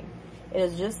stocking. It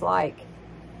is just like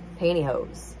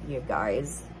pantyhose, you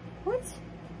guys. What?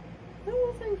 That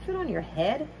little thing fit on your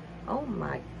head? Oh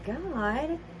my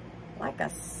God. Like a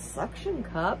suction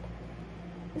cup.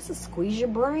 This will squeeze your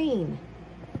brain.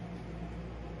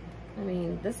 I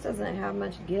mean, this doesn't have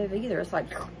much give either. It's like,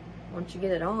 once you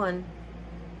get it on,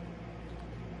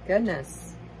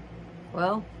 goodness.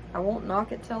 Well, I won't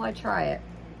knock it till I try it,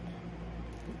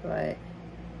 but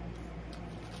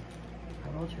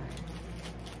I will try it.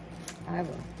 I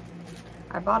will.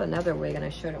 I bought another wig and I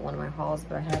showed it in one of my hauls,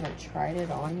 but I haven't tried it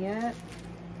on yet.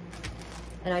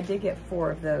 And I did get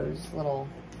 4 of those little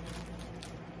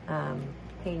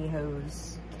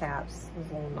pantyhose caps,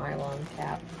 those little nylon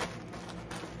cap.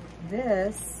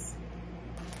 This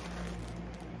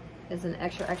is an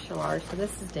extra, extra large. So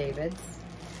this is David's.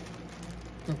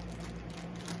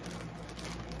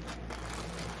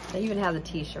 They even have the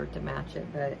t-shirt to match it,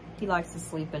 but he likes to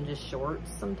sleep in just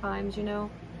shorts sometimes, you know,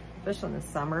 especially in the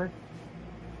summer.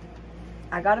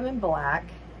 I got them in black.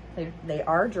 They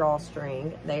are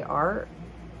drawstring. They are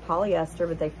polyester,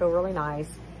 but they feel really nice.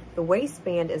 The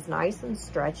waistband is nice and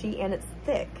stretchy, and it's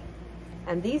thick.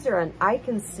 And these are I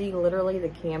can see literally the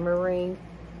camera ring.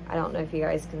 I don't know if you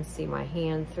guys can see my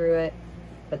hand through it,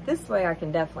 but this way I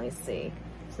can definitely see.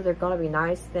 So So they're gonna be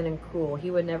nice, thin, and cool. He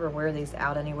would never wear these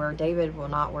out anywhere. David will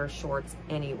not wear shorts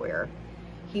anywhere.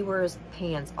 He wears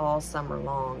pants all summer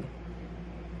long.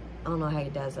 I don't know how he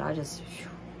does it. I just,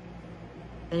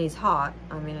 and he's hot.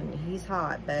 I mean, he's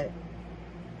hot, but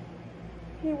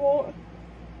he won't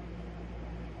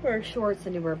wear shorts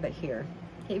anywhere but here.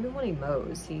 Even when he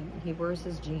mows, he wears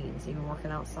his jeans, even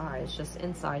working outside. It's just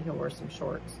inside he'll wear some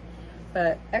shorts.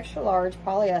 But extra large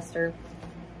polyester.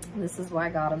 This is why I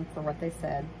got them, for what they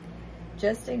said.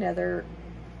 Just another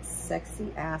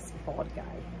sexy ass bald guy.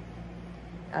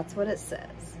 That's what it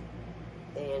says.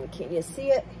 And can you see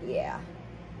it? Yeah.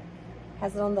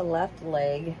 Has it on the left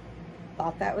leg.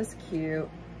 Thought that was cute.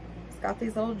 It's got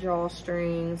these little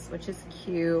drawstrings, which is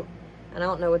cute. And I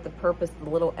don't know what the purpose of the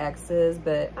little X is,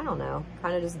 but I don't know.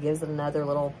 Kind of just gives it another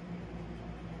little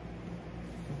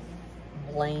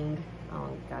bling.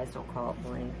 Oh, guys don't call it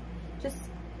bling. Just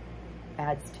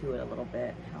adds to it a little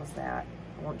bit. How's that?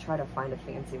 I won't try to find a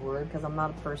fancy word because I'm not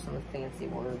a person with fancy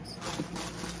words.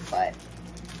 But,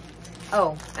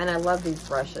 oh, and I love these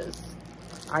brushes.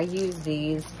 I use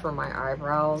these for my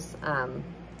eyebrows. What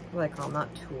do they call them? Not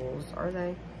tools, are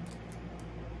they?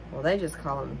 Well, they just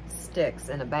call them sticks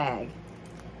in a bag.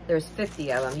 There's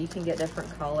 50 of them. You can get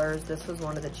different colors. This was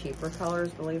one of the cheaper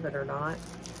colors, believe it or not.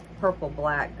 Purple,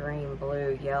 black, green,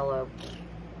 blue, yellow,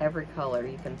 every color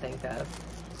you can think of.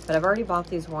 But I've already bought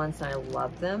these once and I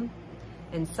love them.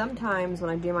 And sometimes when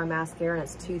I do my mascara and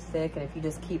it's too thick, and if you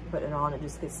just keep putting it on, it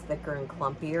just gets thicker and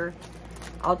clumpier,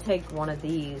 I'll take one of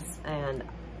these and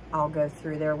I'll go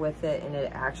through there with it, and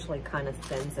it actually kind of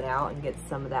thins it out and gets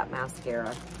some of that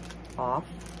mascara off.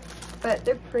 But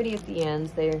they're pretty at the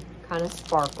ends. They kind of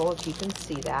sparkle, if you can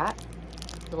see that.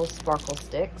 Little sparkle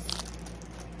sticks.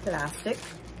 Plastic.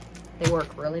 They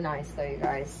work really nice though, you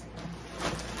guys.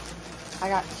 I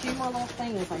got 2 more little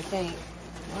things, I think.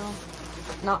 Well,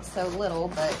 not so little,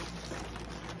 but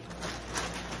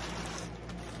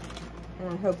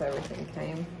and I hope everything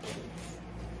came.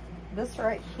 This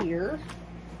right here,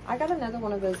 I got another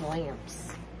one of those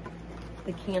lamps.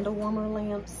 The candle warmer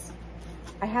lamps.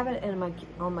 I have it in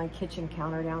on my kitchen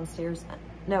counter downstairs.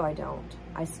 No, I don't.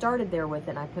 I started there with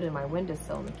it and I put it in my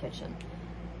windowsill in the kitchen.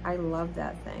 I love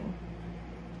that thing.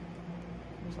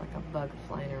 There's like a bug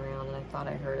flying around and I thought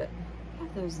I heard it. I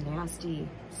have those nasty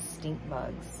stink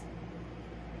bugs.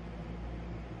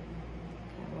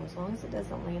 Okay, well, as long as it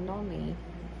doesn't land on me.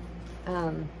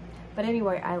 But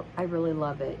anyway, I really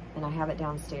love it, and I have it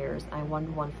downstairs. I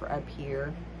wanted one for up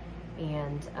here,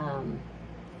 and I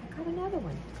got another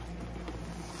one.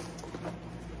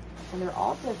 And they're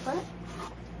all different.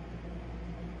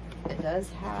 It does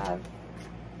have,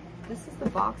 this is the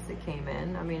box that came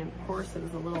in. I mean, of course, it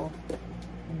was a little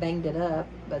banged it up,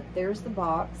 but there's the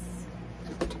box.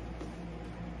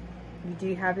 You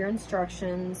do have your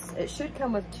instructions. It should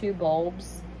come with 2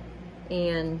 bulbs,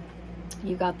 and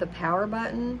you got the power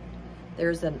button.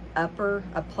 There's a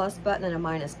plus button and a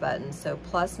minus button. So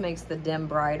plus makes the dim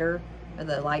brighter, or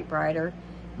the light brighter.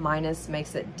 Minus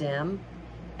makes it dim.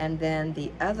 And then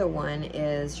the other one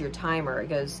is your timer. It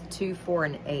goes 2, 4,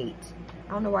 and 8.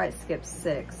 I don't know why it skips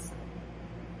 6.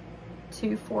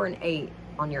 2, 4, and 8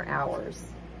 on your hours.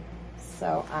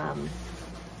 So,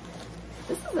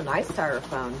 this is a nice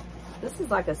styrofoam. This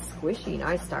is like a squishy,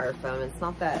 nice styrofoam. It's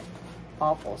not that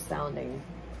awful sounding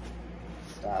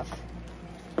stuff.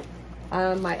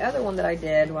 My other one that I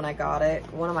did when I got it,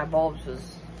 one of my bulbs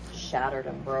was shattered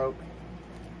and broke,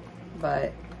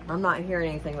 but I'm not hearing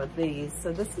anything with these,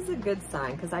 so this is a good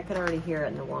sign because I could already hear it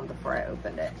in the one before I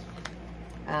opened it.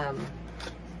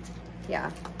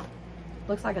 Yeah,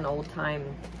 looks like an old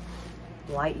time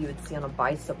light you would see on a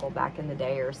bicycle back in the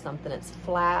day or something. It's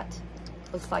flat,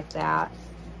 looks like that.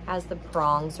 Has the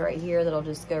prongs right here that'll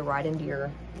just go right into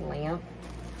your lamp.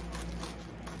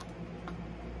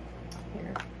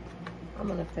 Here, I'm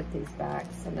gonna put these back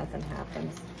so nothing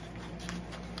happens.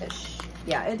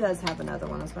 Yeah, it does have another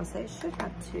one. I was gonna say it should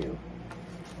have 2.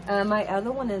 My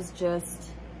other one is just,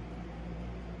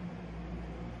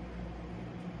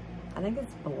 I think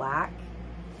it's black,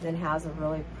 then has a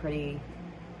really pretty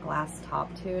glass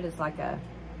top to it. It's like a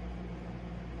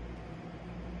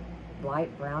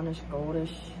light brownish,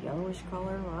 goldish, yellowish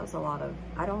color. Well, that was a lot of,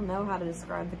 I don't know how to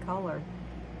describe the color.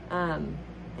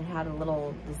 It had a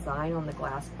little design on the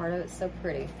glass part of it. So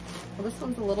pretty. Well, this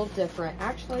one's a little different.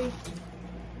 Actually,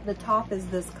 the top is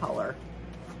this color.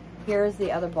 Here's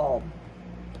the other bulb.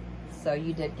 So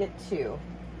you did get 2.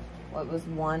 Well, it was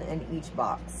 1 in each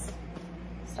box.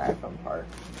 Styrofoam part.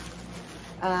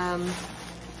 I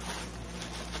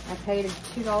paid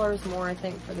 $2 more, I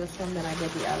think, for this one than I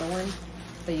did the other one.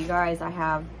 But you guys,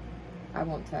 I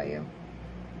won't tell you.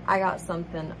 I got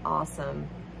something awesome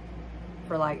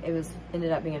for like, ended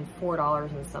up being $4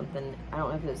 and something. I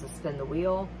don't know if it was a spin the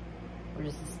wheel or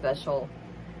just a special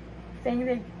thing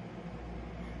they,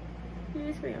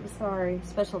 excuse me, I'm sorry,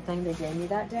 special thing they gave me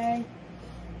that day.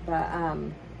 But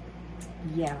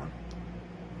yeah,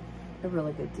 a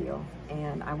really good deal,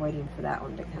 and I'm waiting for that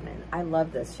one to come in. I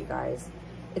love this, you guys.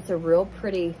 It's a real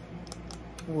pretty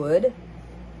wood,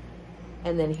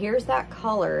 and then here's that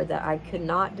color that I could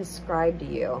not describe to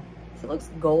you. So it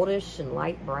looks goldish and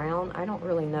light brown. I don't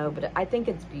really know, but I think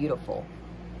it's beautiful.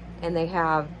 And they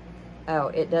have, oh,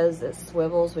 it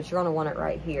swivels, which you're gonna want it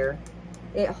right here.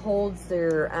 It holds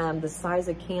their, the size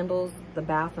of candles, the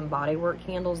Bath and Body Works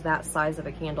candles, that size of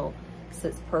a candle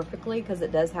sits perfectly because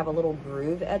it does have a little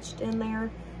groove etched in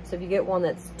there. So if you get one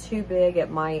that's too big,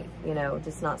 it might, you know,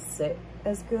 just not sit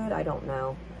as good. I don't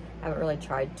know. I haven't really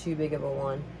tried too big of a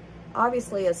one.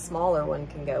 Obviously, a smaller one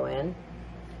can go in.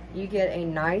 You get a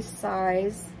nice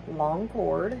size long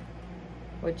cord,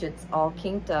 which it's all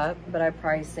kinked up, but I'd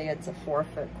probably say it's a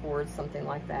 4-foot cord, something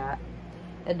like that.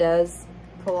 It does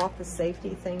pull off the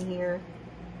safety thing here.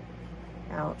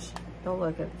 Ouch. Don't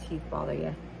look if the teeth bother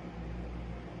you.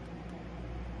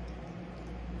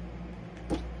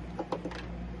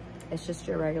 It's just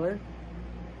your regular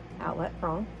outlet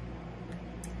prong,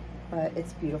 but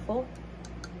it's beautiful.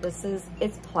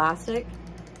 It's plastic.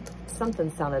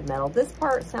 Something sounded metal. This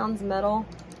part sounds metal.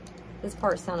 This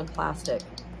part sounded plastic.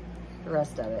 The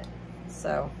rest of it.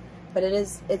 So, but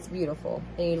it's beautiful.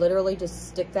 And you literally just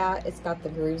stick that. It's got the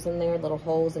grooves in there, little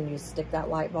holes, and you stick that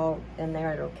light bulb in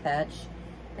there, it'll catch,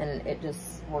 and it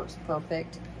just works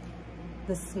perfect.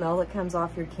 The smell that comes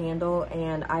off your candle,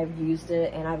 and I've used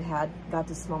it, and I've got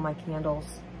to smell my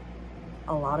candles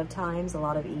a lot of times, a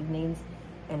lot of evenings,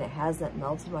 and it hasn't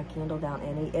melted my candle down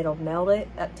any. It'll melt it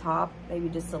at top, maybe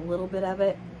just a little bit of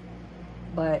it,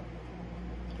 but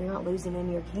you're not losing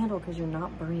any of your candle because you're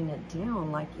not burning it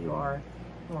down like you are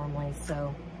normally.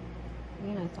 So,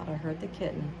 you know, I thought I heard the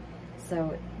kitten.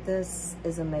 So this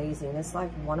is amazing. It's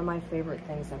like one of my favorite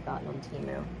things I've gotten on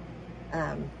TEMU.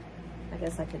 I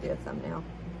guess I could do a thumbnail.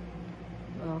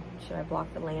 Well, should I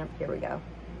block the lamp? Here we go.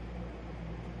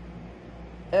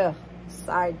 Ugh,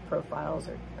 side profiles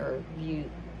or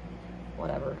view,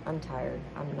 whatever. I'm tired.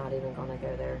 I'm not even gonna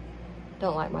go there.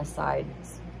 Don't like my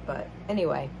sides, but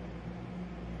anyway.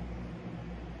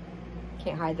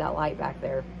 Can't hide that light back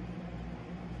there.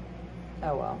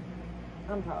 Oh well.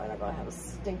 I'm probably not gonna have a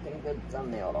stinking good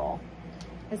thumbnail at all.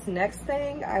 This next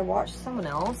thing, I watched someone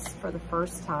else for the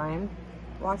first time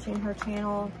watching her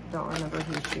channel. Don't remember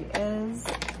who she is.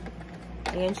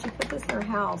 And she put this in her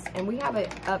house, and we have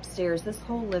it upstairs. This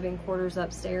whole living quarters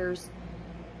upstairs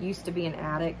used to be an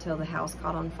attic till the house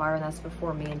caught on fire, and that's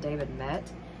before me and David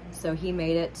met. So he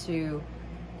made it to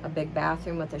a big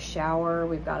bathroom with a shower.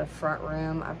 We've got a front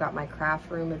room. I've got my craft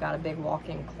room. We've got a big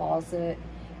walk-in closet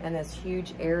and this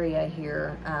huge area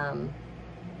here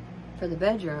for the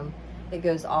bedroom. It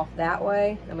goes off that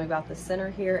way, then we've got the center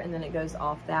here, and then it goes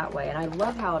off that way. And I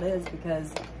love how it is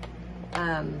because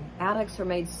attics are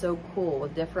made so cool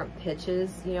with different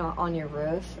pitches, you know, on your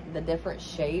roof, the different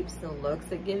shapes and looks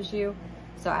it gives you.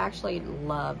 So I actually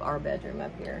love our bedroom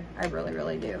up here. I really,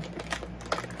 really do.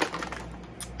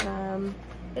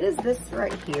 It is this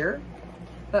right here,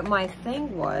 but my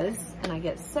thing was, and I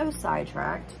get so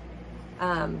sidetracked,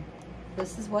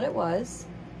 this is what it was.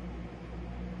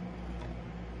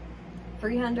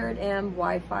 300M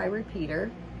Wi-Fi repeater,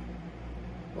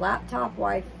 laptop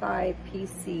Wi-Fi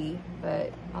PC,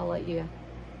 but I'll let you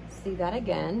see that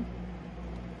again.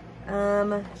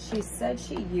 She said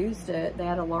she used it. They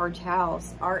had a large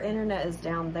house. Our internet is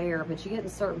down there, but you get in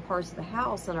certain parts of the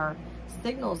house and our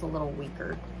signal's a little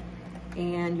weaker.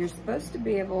 And you're supposed to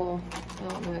be able, I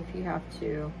don't know if you have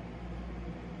to,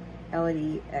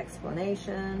 LED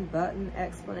explanation, button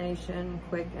explanation,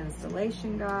 quick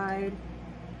installation guide,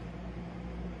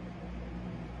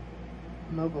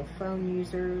 mobile phone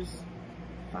users,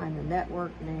 find the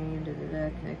network name,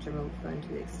 connect your mobile phone to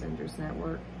the extender's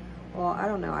network. Well, I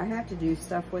don't know. I have to do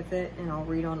stuff with it, and I'll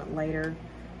read on it later.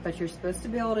 But you're supposed to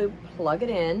be able to plug it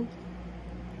in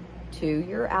to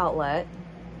your outlet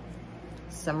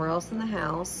somewhere else in the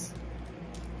house.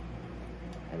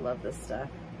 I love this stuff.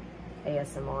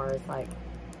 ASMR is like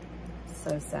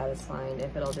so satisfying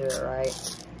if it'll do it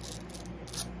right.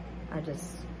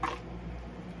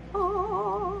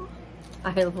 Oh,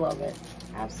 I love it.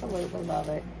 Absolutely love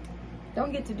it.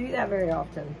 Don't get to do that very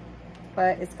often.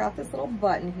 But it's got this little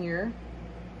button here.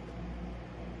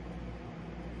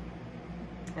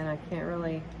 And I can't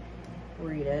really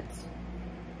read it.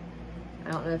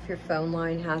 I don't know if your phone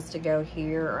line has to go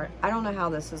here, or I don't know how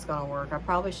this is gonna work. I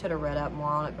probably should have read up more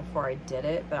on it before I did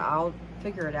it, but I'll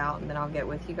figure it out and then I'll get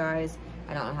with you guys.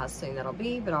 I don't know how soon that'll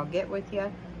be, but I'll get with you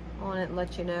on it and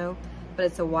let you know. But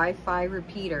it's a Wi-Fi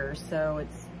repeater, so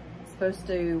it's supposed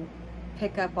to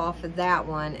pick up off of that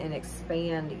one and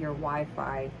expand your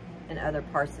Wi-Fi in other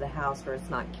parts of the house where it's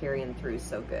not carrying through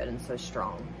so good and so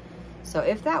strong. So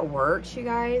if that works, you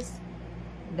guys,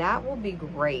 that will be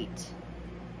great,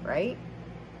 right?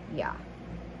 Yeah.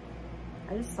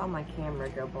 I just saw my camera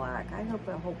go black. I hope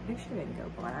the whole picture didn't go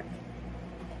black.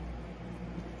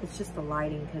 It's just the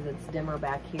lighting because it's dimmer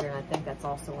back here, and I think that's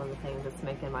also one of the things that's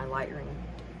making my light ring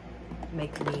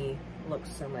make me look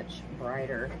so much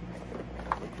brighter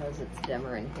because it's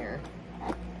dimmer in here.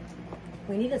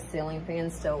 We need a ceiling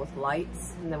fan still with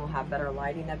lights, and then we'll have better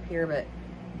lighting up here, but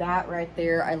that right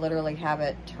there, I literally have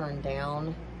it turned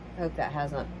down. I hope that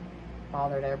hasn't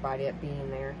bothered everybody at being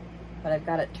there, but I've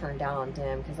got it turned down on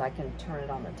dim because I can turn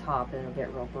it on the top and it'll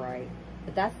get real bright.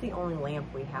 But that's the only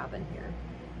lamp we have in here.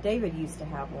 David used to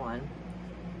have one,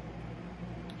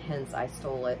 hence I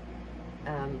stole it.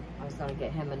 I was going to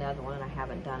get him another one and I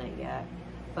haven't done it yet,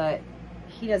 but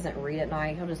he doesn't read at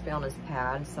night. He'll just be on his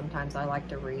pad. Sometimes I like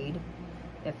to read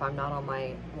if I'm not on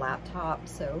my laptop,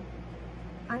 so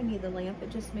I need the lamp. It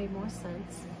just made more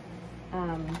sense.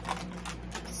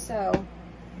 So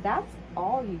that's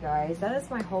all, you guys. That is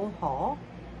my whole haul,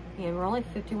 and we're only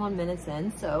 51 minutes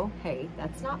in, so hey,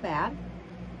 that's not bad.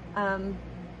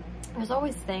 There's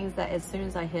always things that as soon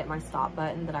as I hit my stop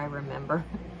button that I remember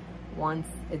once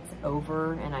it's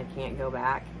over and I can't go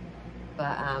back,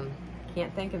 but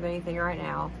can't think of anything right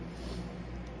now.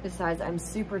 Besides, I'm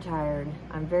super tired.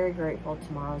 I'm very grateful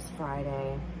tomorrow's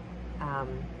Friday.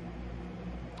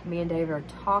 Me and David are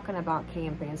talking about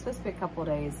camping. It's supposed to be a couple of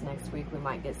days next week. We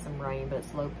might get some rain, but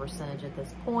it's low percentage at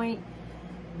this point.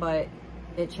 But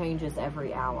it changes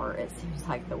every hour. It seems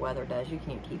like the weather does. You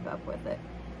can't keep up with it.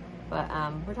 But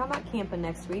we're talking about camping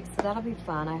next week, so that'll be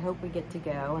fun. I hope we get to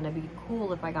go, and it'd be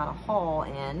cool if I got a haul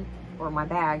in, or my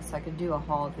bag, so I could do a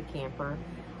haul of the camper.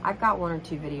 I've got 1 or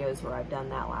 2 videos where I've done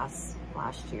that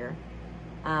last year.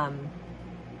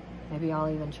 Maybe I'll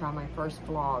even try my first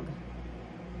vlog.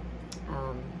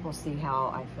 We'll see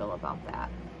how I feel about that.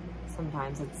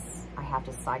 Sometimes I have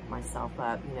to psych myself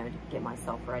up, you know, to get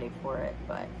myself ready for it,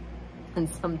 and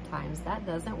sometimes that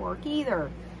doesn't work either.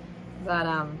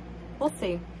 But we'll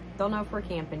see. Don't know if we're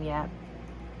camping yet.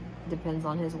 Depends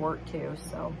on his work too,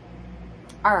 so.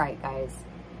 All right, guys.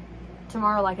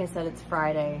 Tomorrow, like I said, it's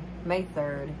Friday, May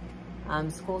 3rd.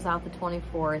 School's out the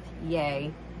 24th,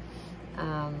 yay.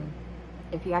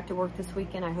 If you have to work this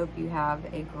weekend, I hope you have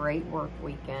a great work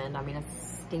weekend. I mean, it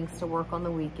stinks to work on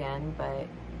the weekend, but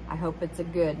I hope it's a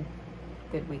good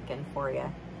weekend for you.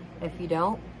 If you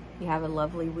don't, you have a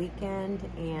lovely weekend,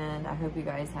 and I hope you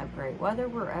guys have great weather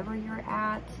wherever you're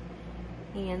at.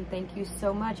 And thank you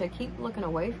so much. I keep looking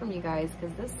away from you guys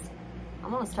because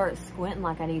I'm gonna start squinting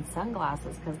like I need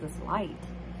sunglasses because this light.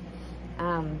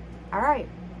 All right,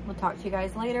 we'll talk to you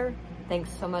guys later. Thanks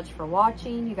so much for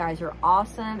watching. You guys are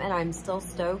awesome, and I'm still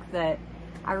stoked that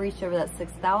I reached over that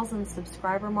 6,000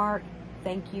 subscriber mark.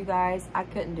 Thank you guys. I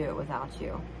couldn't do it without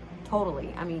you.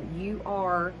 Totally. I mean, you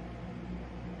are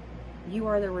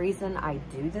the reason I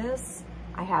do this.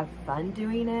 I have fun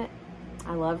doing it.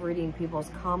 I love reading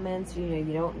people's comments. You know,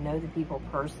 you don't know the people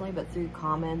personally, but through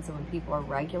comments and when people are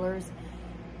regulars,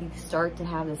 you start to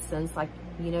have this sense like,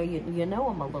 you know, you know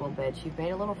them a little bit. You've made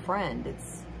a little friend.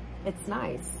 It's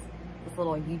nice. This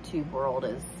little YouTube world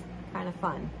is kind of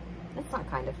fun. It's not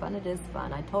kind of fun. It is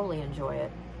fun. I totally enjoy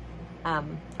it. All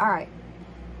right.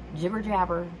 Jibber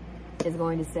Jabber is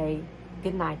going to say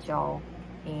good night, y'all,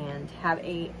 and have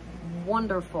a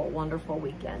wonderful, wonderful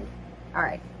weekend. All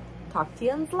right. Talk to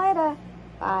you later.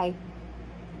 Bye.